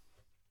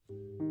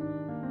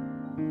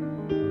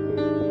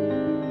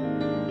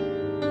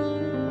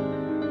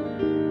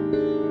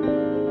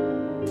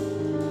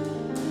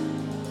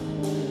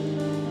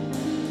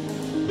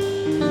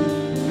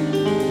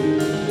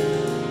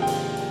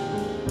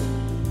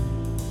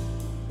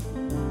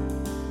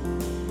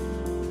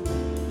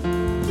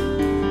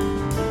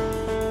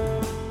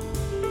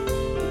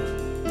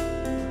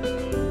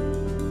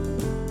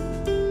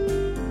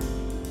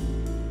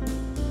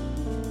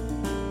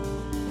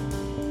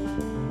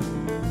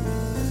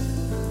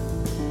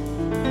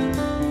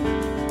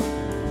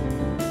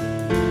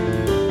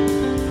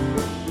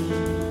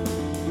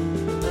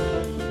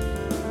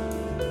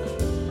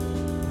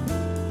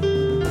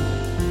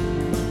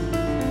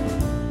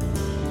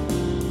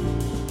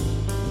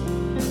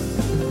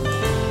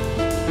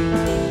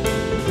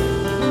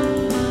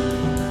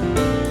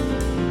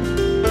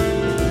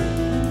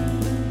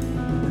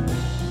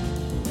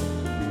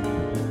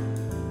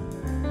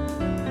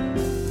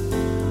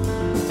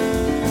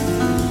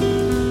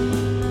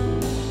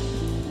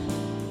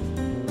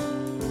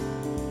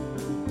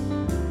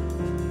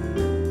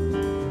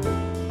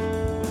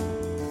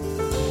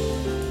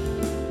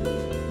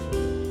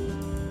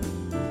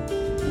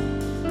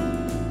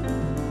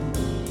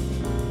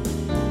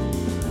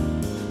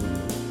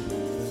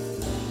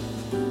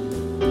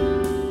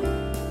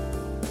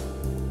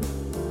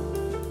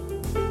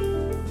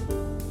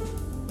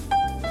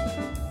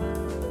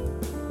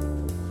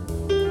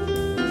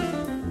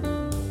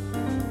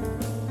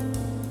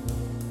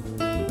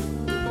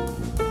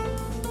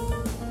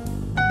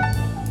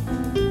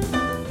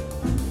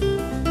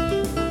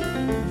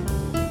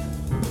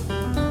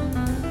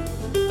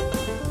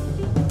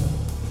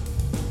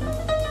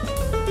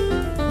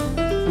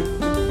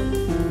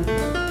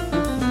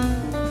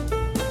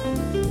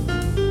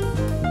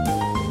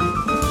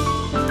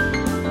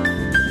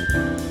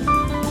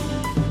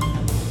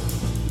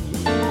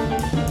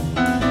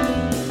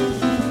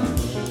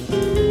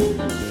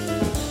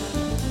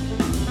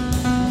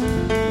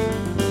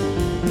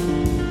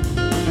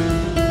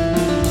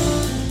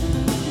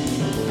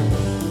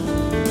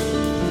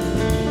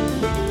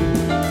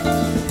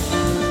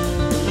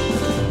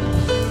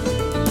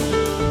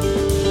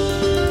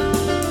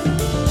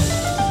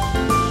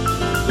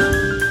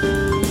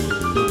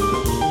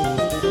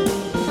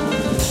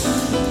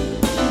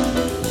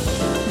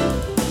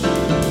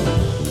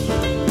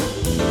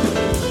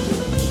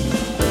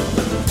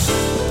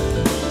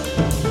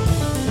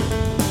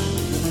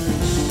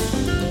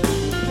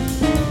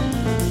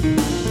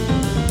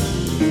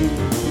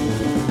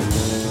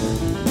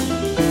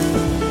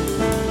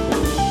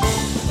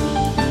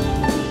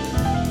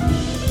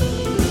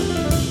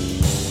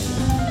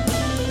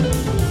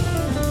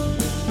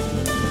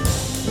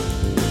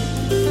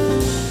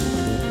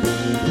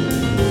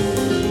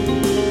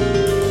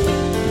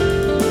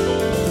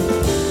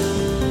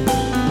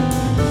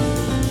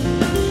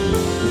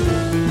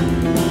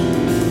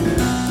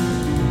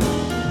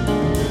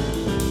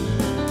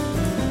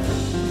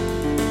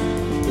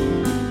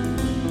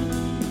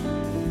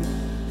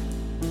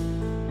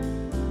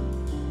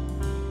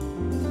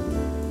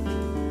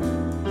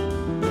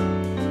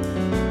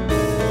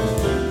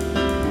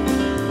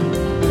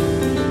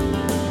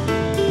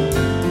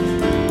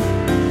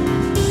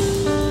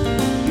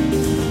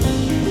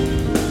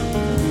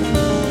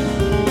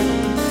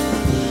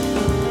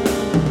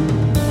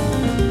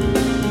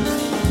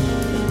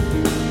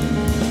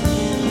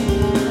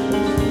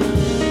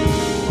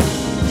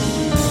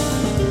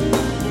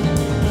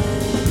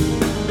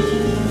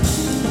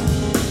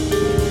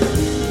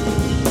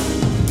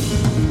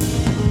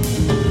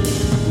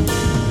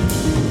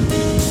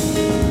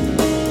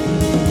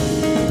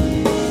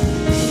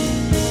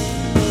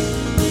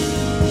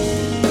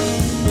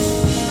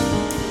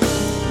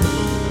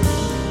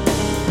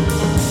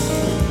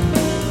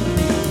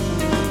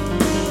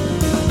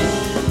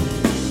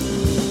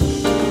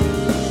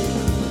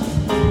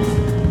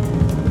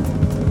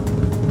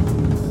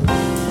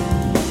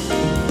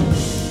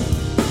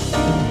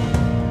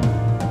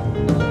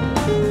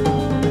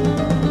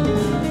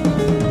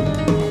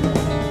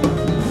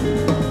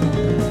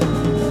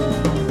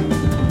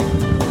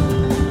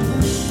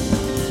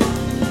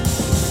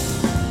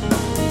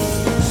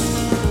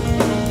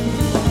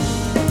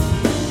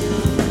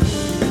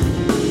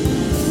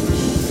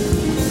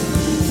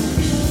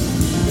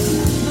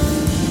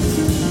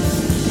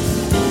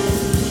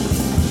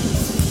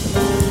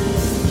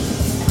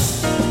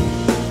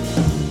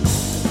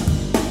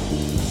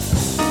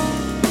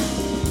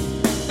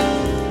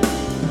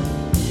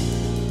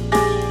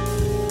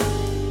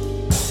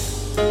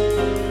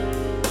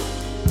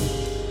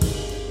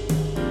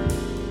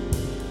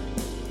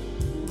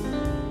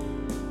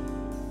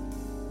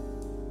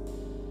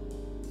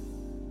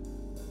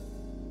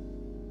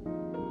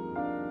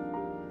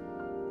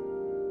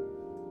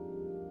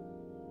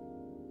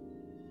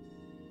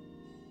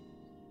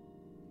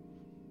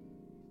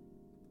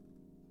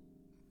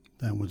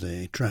 That was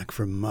a track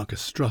from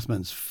Marcus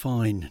Strothman's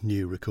fine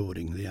new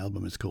recording. The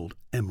album is called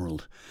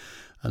Emerald,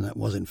 and that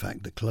was in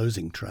fact the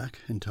closing track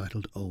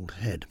entitled Old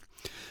Head.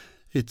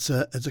 It's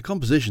a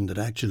composition that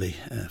actually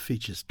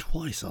features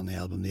twice on the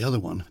album, the other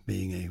one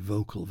being a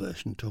vocal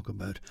version. Talk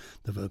about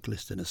the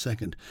vocalist in a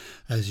second.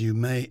 As you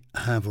may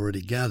have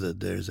already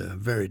gathered, there's a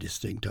very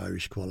distinct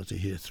Irish quality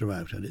here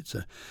throughout, and it's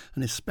an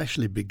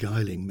especially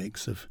beguiling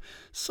mix of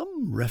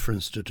some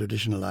reference to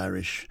traditional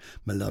Irish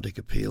melodic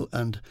appeal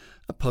and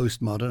a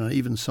postmodern and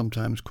even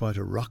sometimes quite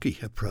a rocky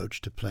approach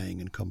to playing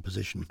and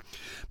composition.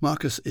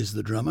 Marcus is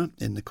the drummer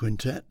in the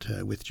quintet,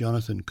 with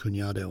Jonathan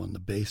Cugnado on the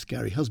bass,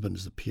 Gary Husband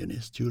is the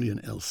pianist, Julian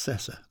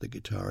Elsesser, the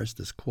guitarist.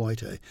 There's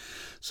quite a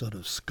sort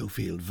of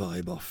Schofield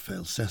vibe off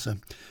Elsesser,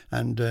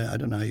 and I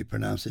don't know how you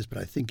pronounce this, but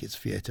I think it's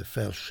Fieta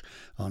Felsh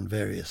on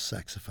various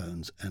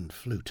saxophones and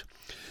flute.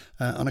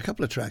 On a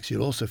couple of tracks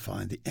you'll also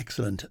find the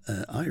excellent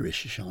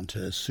Irish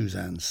chanteuse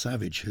Suzanne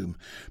Savage, whom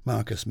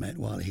Marcus met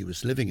while he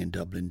was living in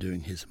Dublin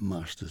doing his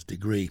master's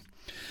degree.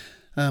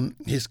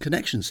 His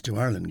connections to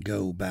Ireland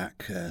go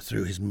back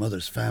through his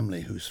mother's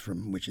family,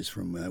 which is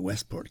from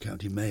Westport,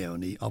 County Mayo,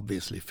 and he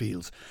obviously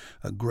feels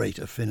a great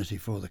affinity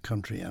for the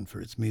country and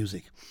for its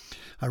music.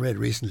 I read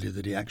recently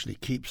that he actually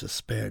keeps a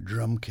spare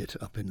drum kit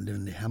up in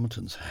Linley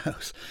Hamilton's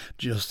house,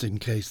 just in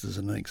case there's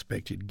an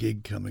unexpected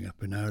gig coming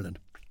up in Ireland.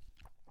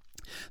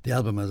 The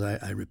album, as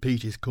I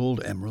repeat, is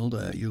called Emerald.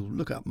 You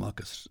look up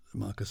Marcus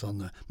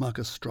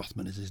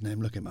Strothman is his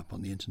name. Look him up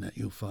on the internet.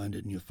 You'll find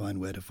it, and you'll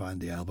find where to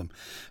find the album.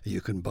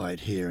 You can buy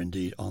it here,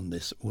 indeed, on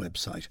this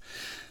website.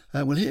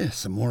 We'll hear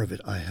some more of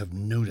it, I have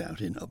no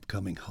doubt, in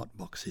upcoming hot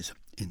boxes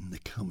in the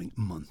coming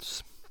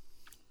months.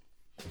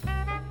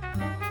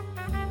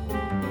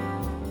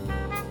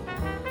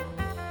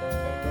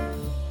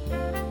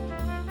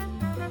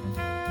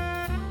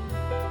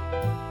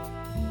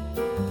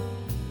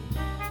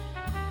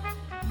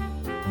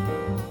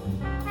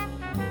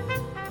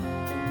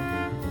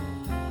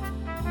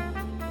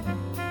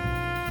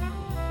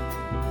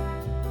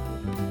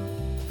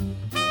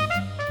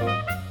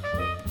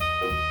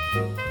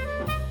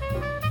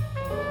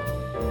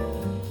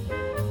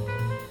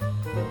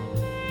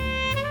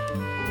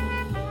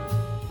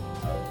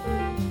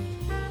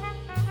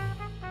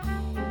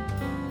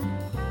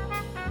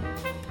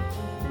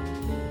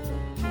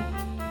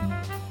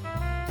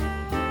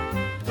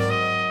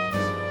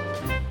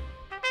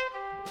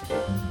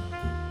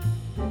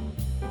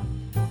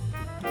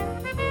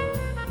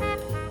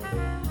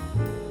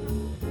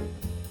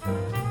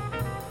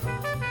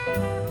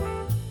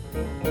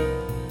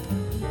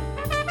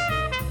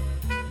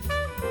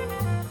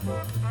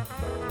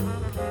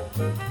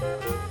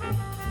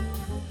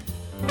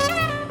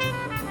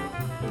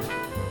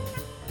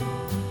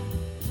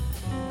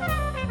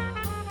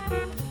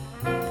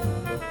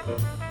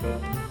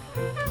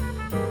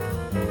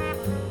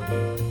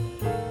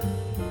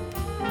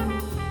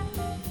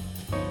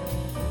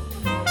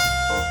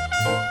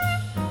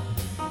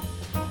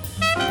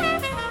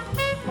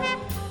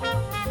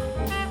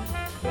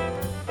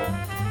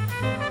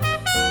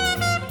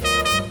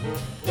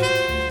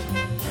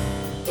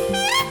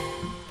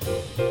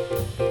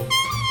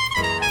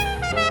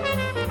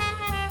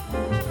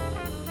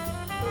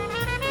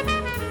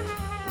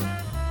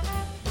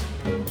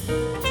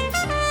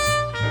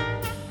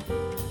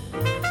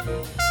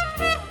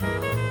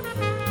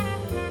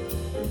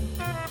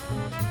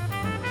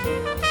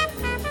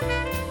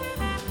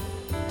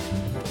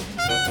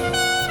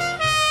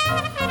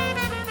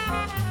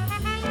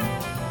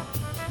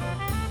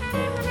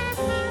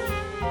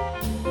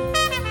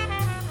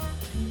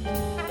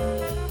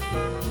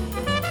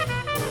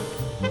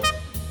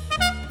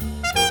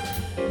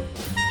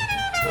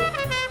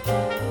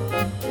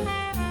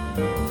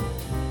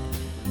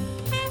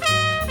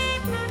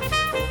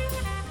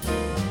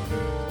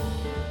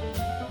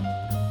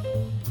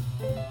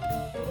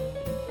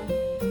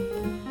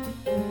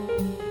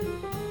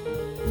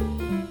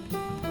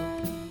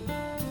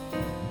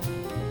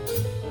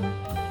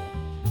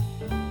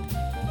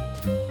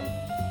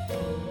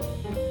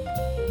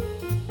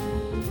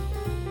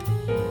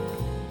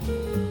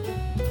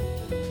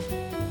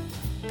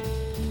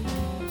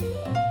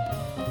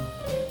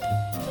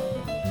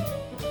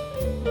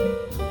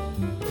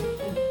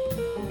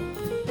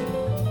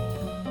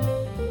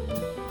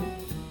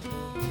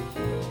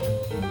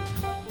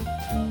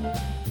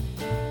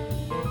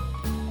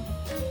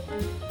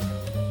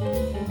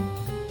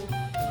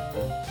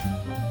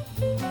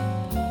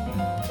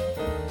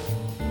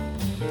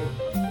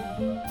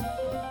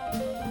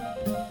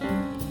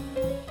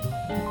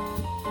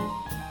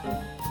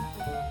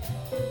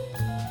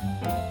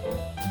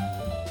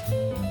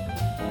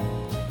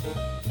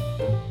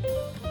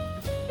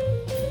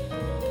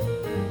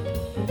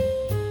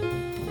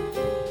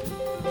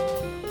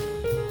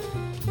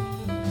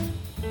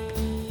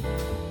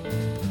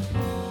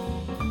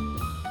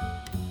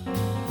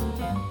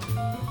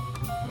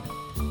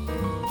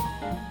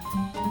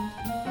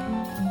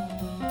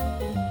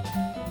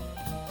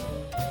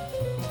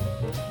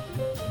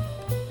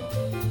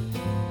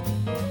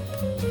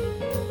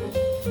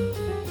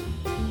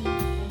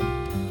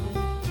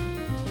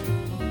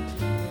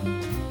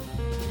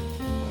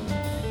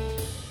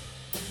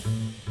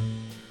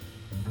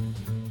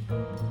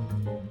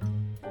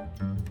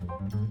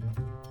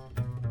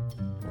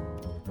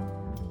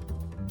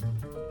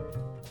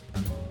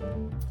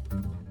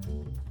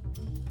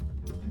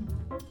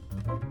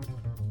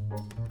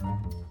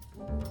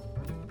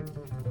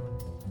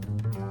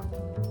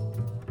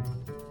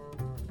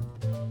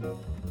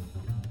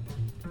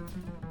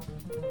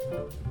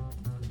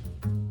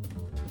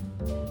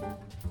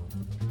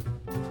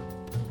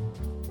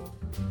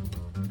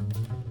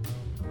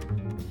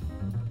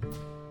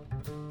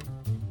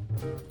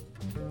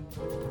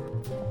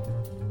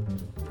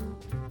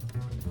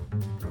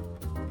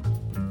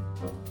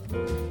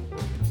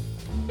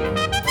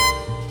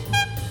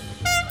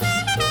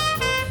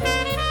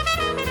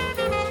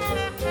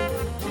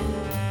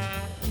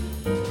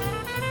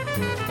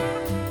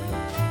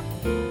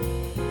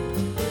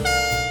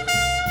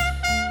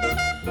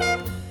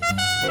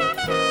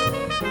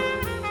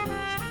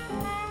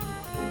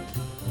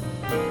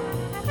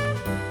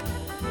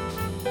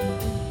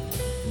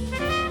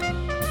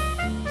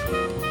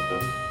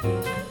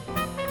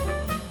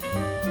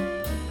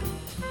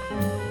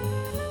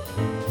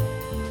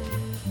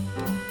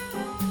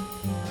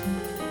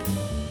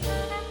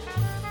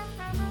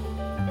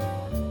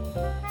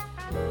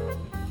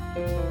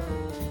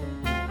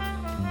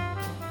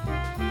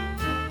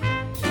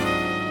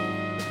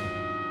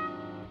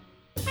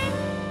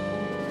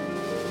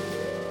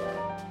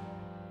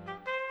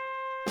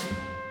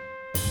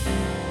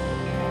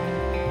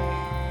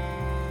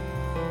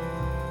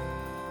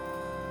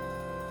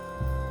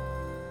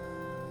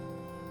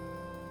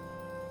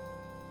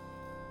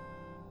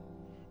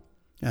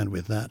 And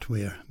with that,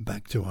 we're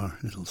back to our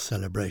little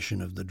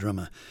celebration of the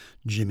drummer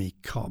Jimmy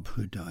Cobb,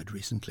 who died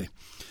recently.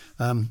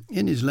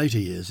 In his later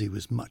years, he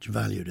was much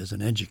valued as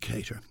an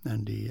educator,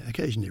 and he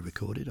occasionally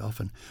recorded,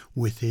 often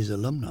with his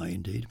alumni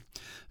indeed.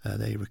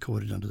 They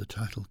recorded under the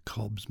title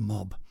Cobb's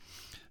Mob.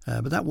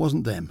 But that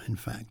wasn't them, in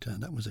fact.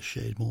 That was a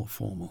shade more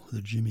formal,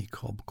 the Jimmy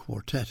Cobb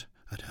Quartet,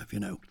 I'd have you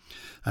know.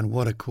 And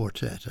what a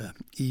quartet,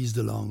 eased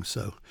along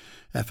so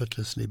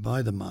effortlessly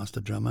by the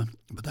master drummer.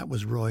 But that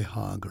was Roy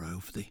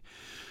Hargrove,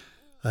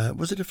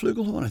 was it a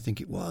flugelhorn? I think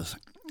it was.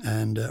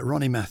 And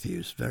Ronnie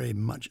Matthews, very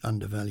much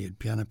undervalued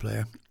piano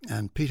player.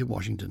 And Peter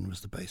Washington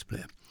was the bass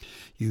player.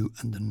 You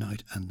and the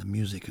Night and the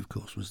Music, of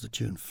course, was the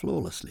tune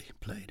flawlessly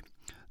played.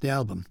 The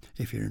album,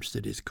 if you're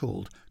interested, is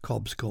called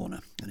Cobb's Corner,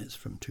 and it's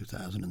from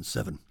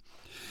 2007.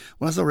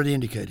 Well, as already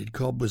indicated,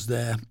 Cobb was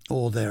there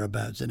or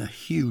thereabouts in a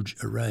huge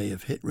array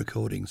of hit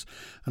recordings,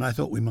 and I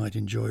thought we might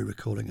enjoy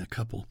recording a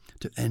couple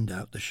to end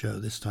out the show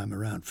this time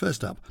around.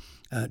 First up,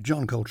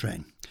 John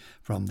Coltrane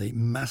from the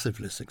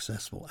massively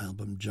successful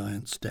album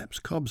Giant Steps.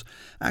 Cobb's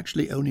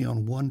actually only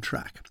on one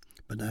track,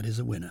 but that is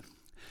a winner.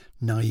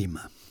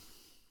 Naima.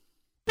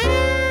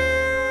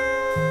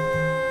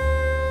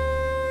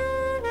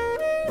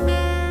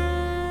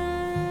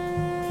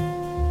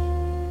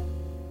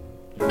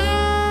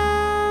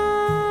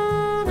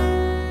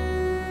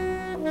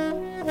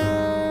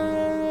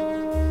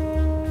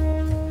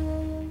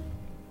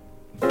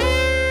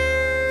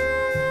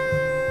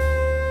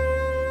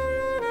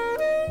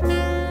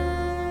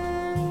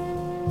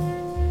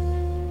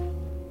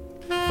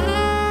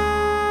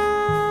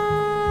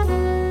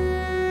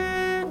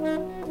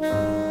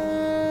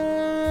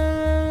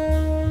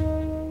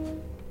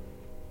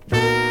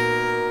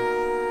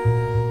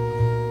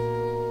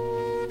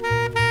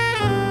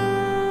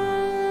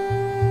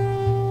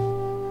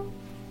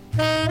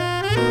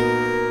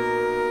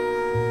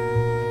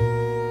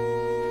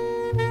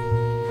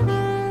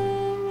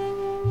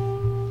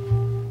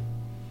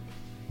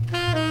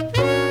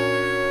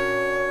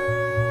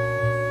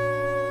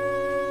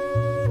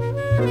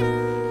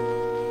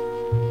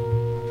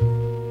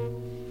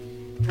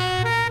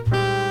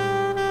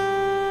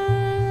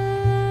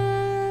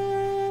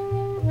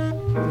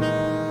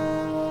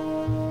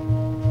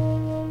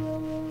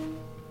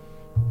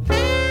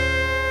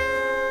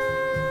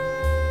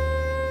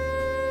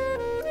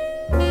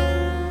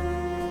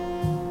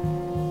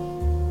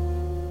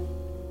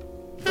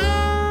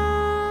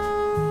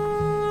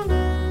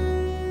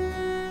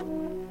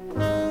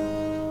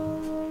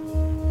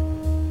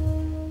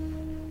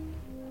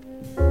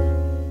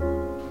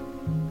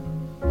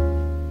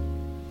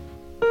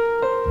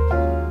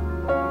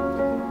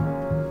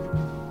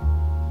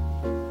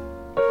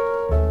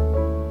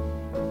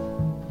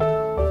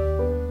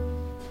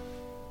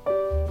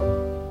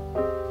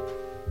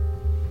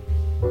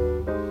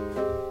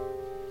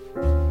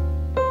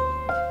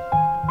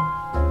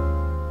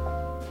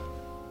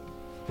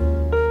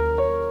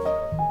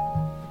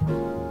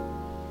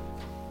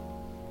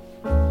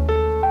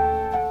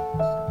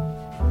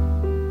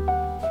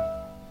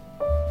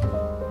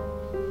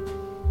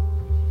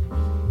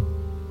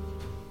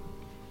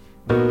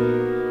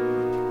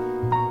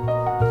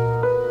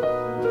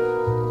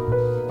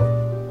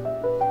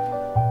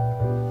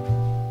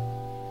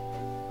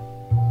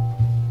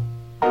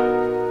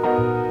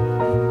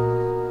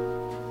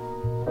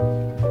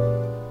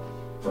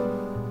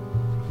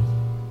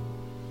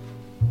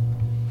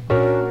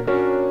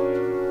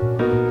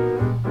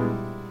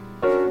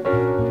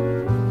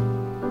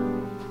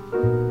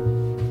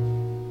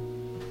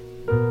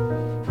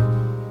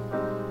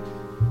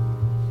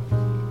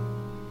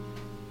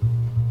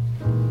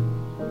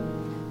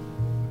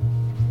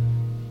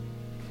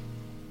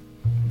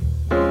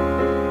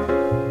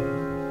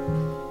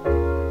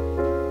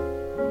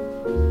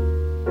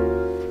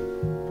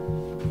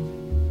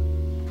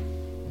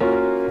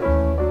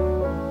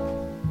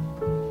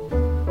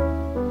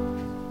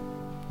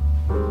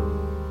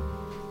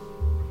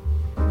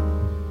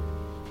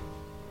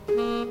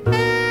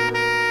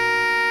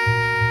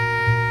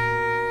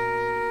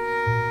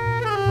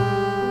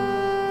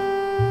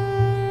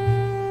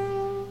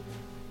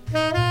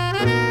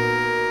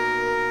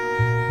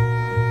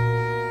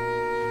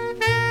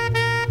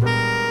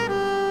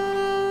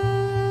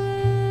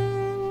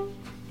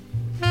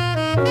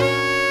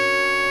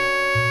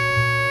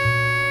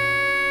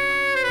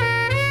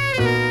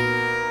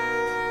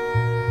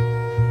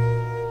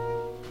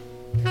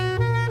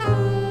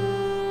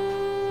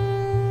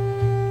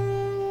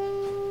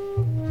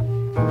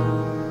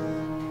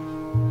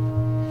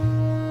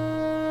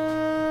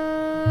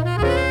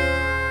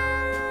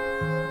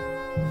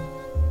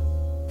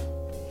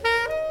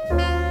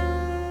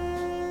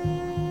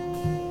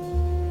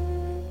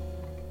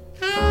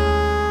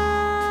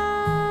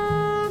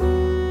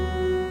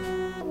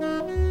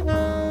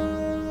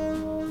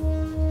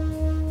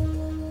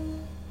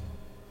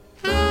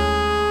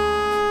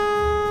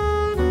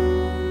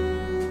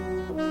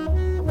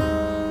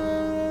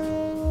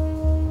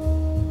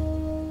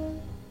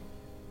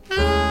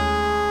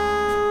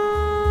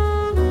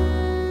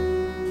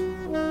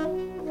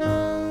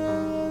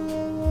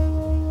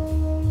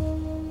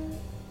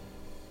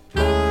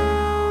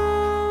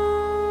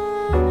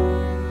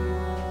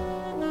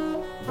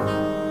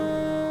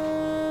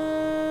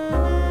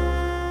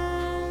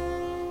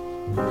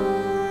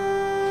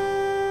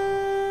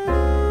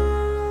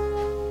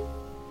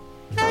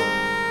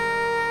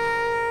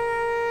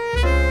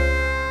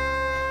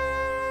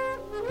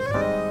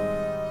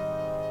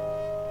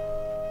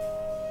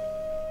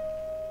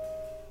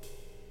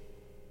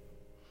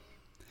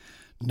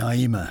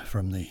 Naima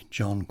from the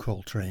John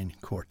Coltrane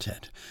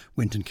Quartet.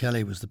 Wynton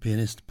Kelly was the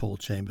pianist, Paul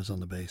Chambers on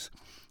the bass,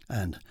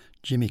 and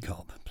Jimmy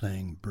Cobb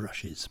playing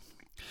brushes.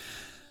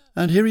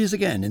 And here he is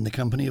again in the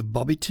company of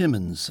Bobby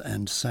Timmons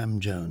and Sam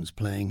Jones,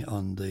 playing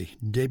on the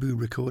debut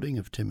recording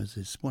of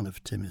one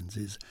of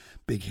Timmons's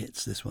big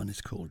hits. This one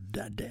is called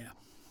Dad Dare.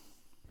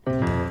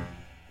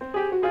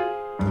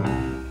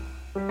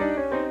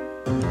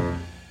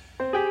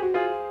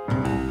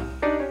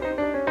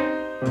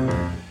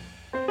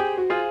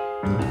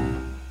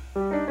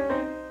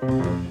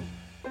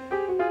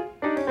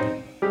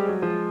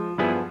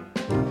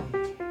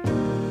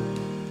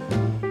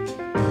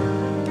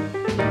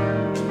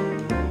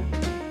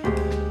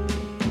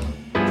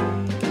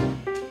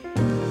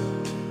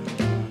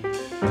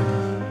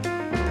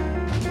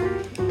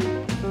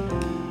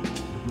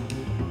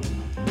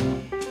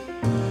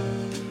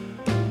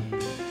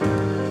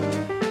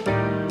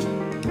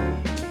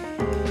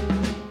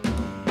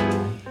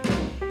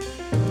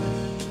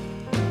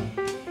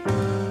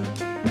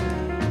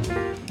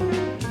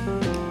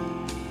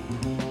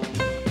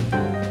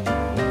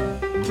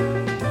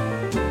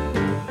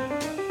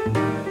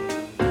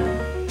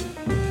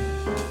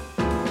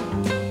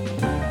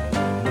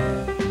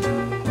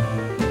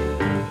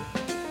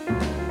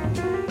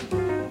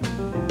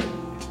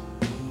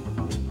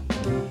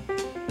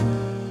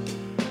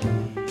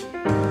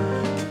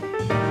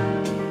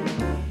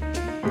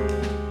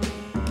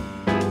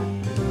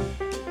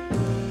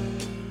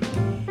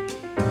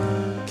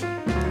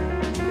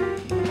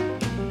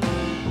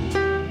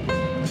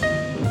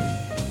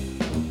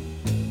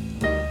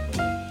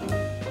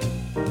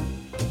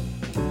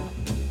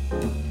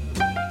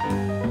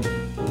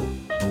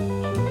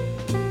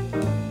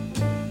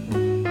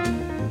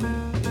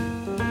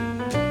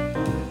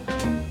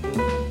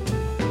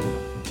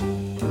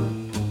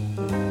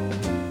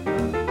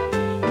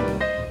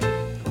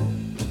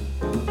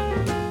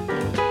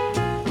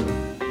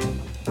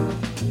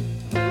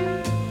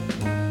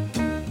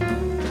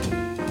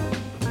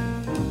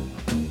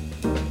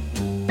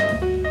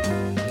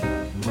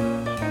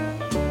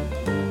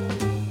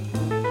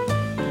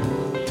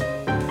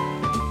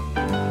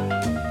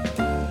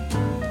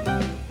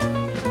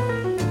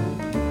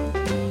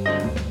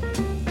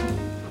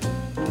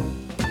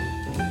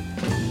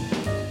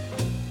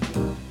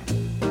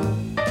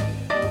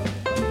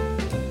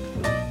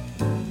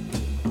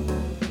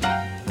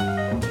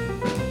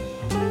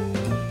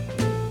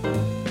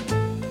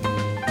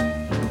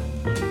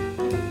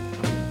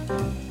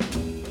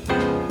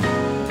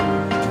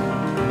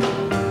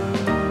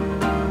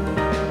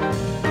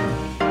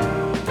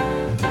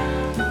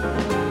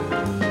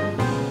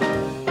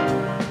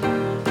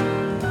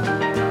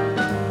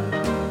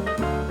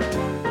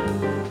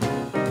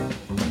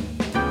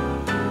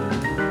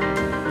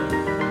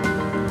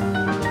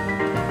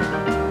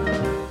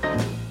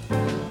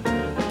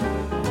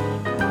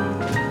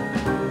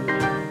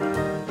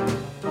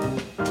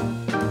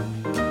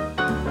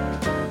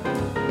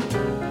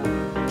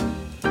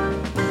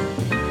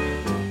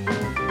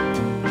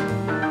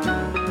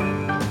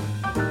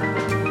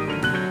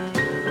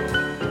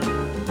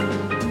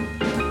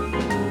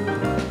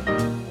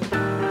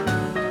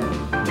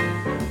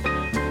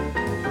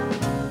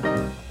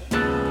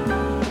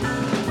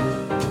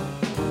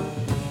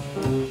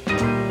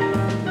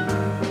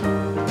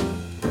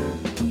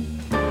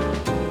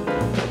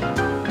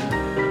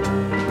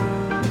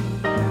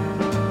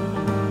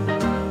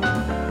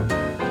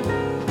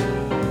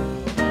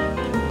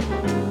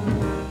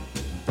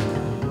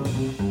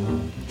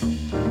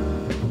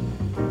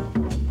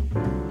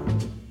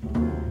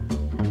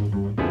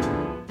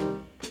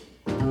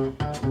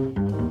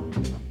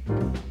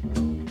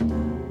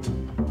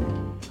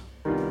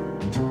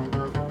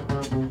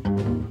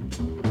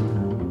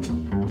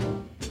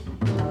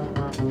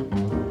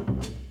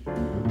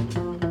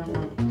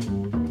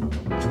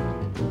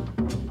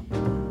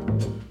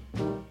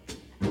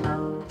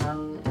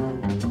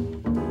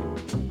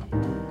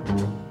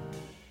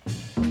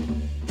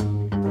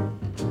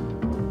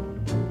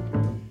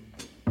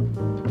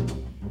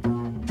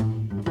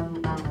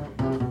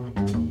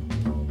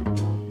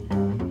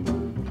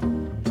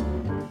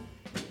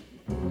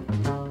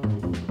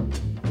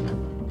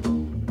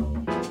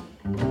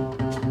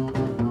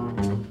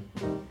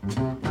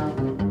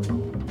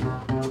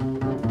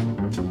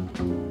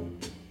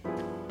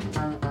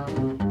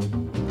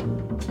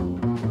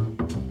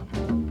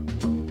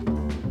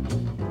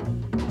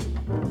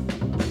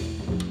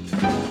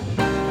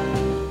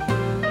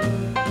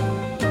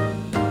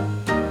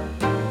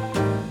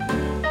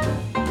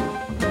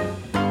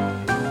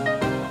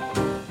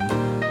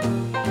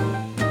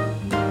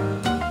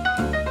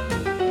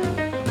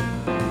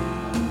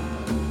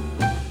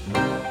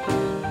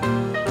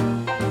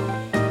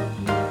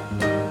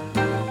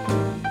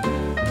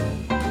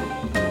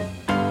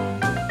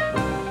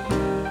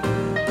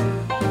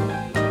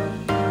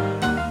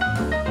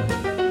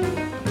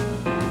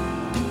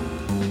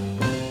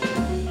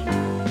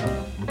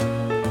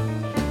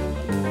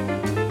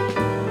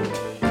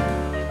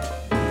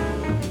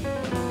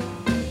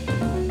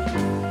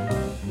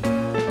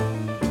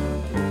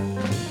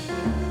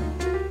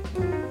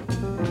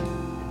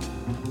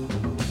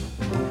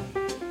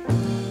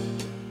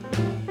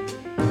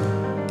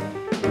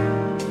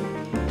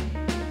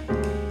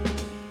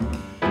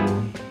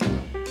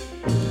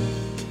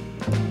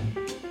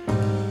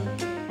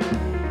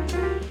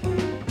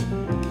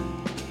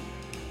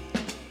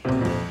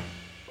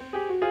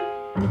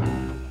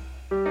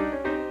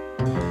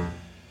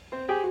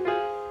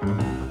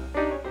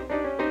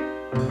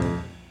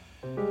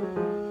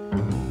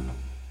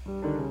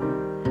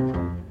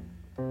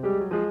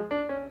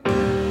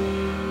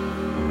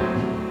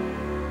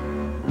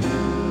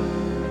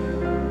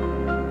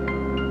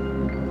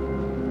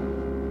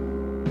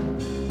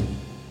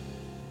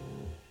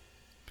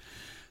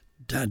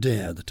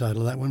 Dare, the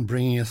title of that one,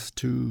 bringing us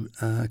to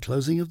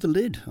closing of the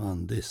lid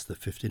on this, the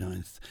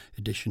 59th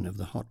edition of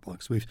the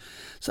Hotbox. We've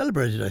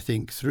celebrated, I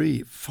think,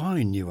 3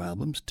 fine new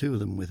albums, 2 of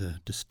them with a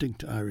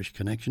distinct Irish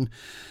connection,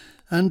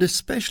 and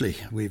especially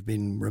we've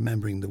been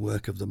remembering the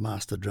work of the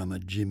master drummer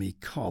Jimmy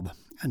Cobb,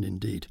 and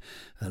indeed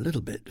a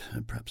little bit,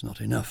 perhaps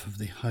not enough, of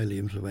the highly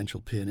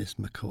influential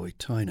pianist McCoy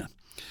Tyner.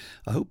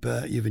 I hope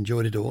you've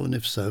enjoyed it all, and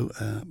if so,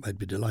 I'd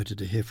be delighted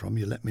to hear from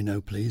you. Let me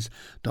know, please.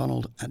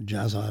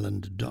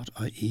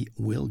 Donald@jazzisland.ie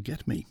will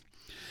get me.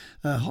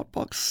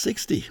 Hotbox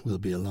 60 will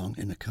be along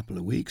in a couple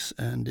of weeks,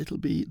 and it'll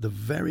be the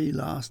very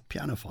last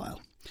piano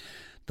file,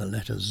 the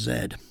letter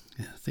Z.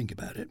 Think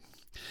about it.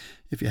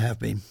 If you have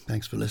been,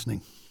 thanks for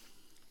listening.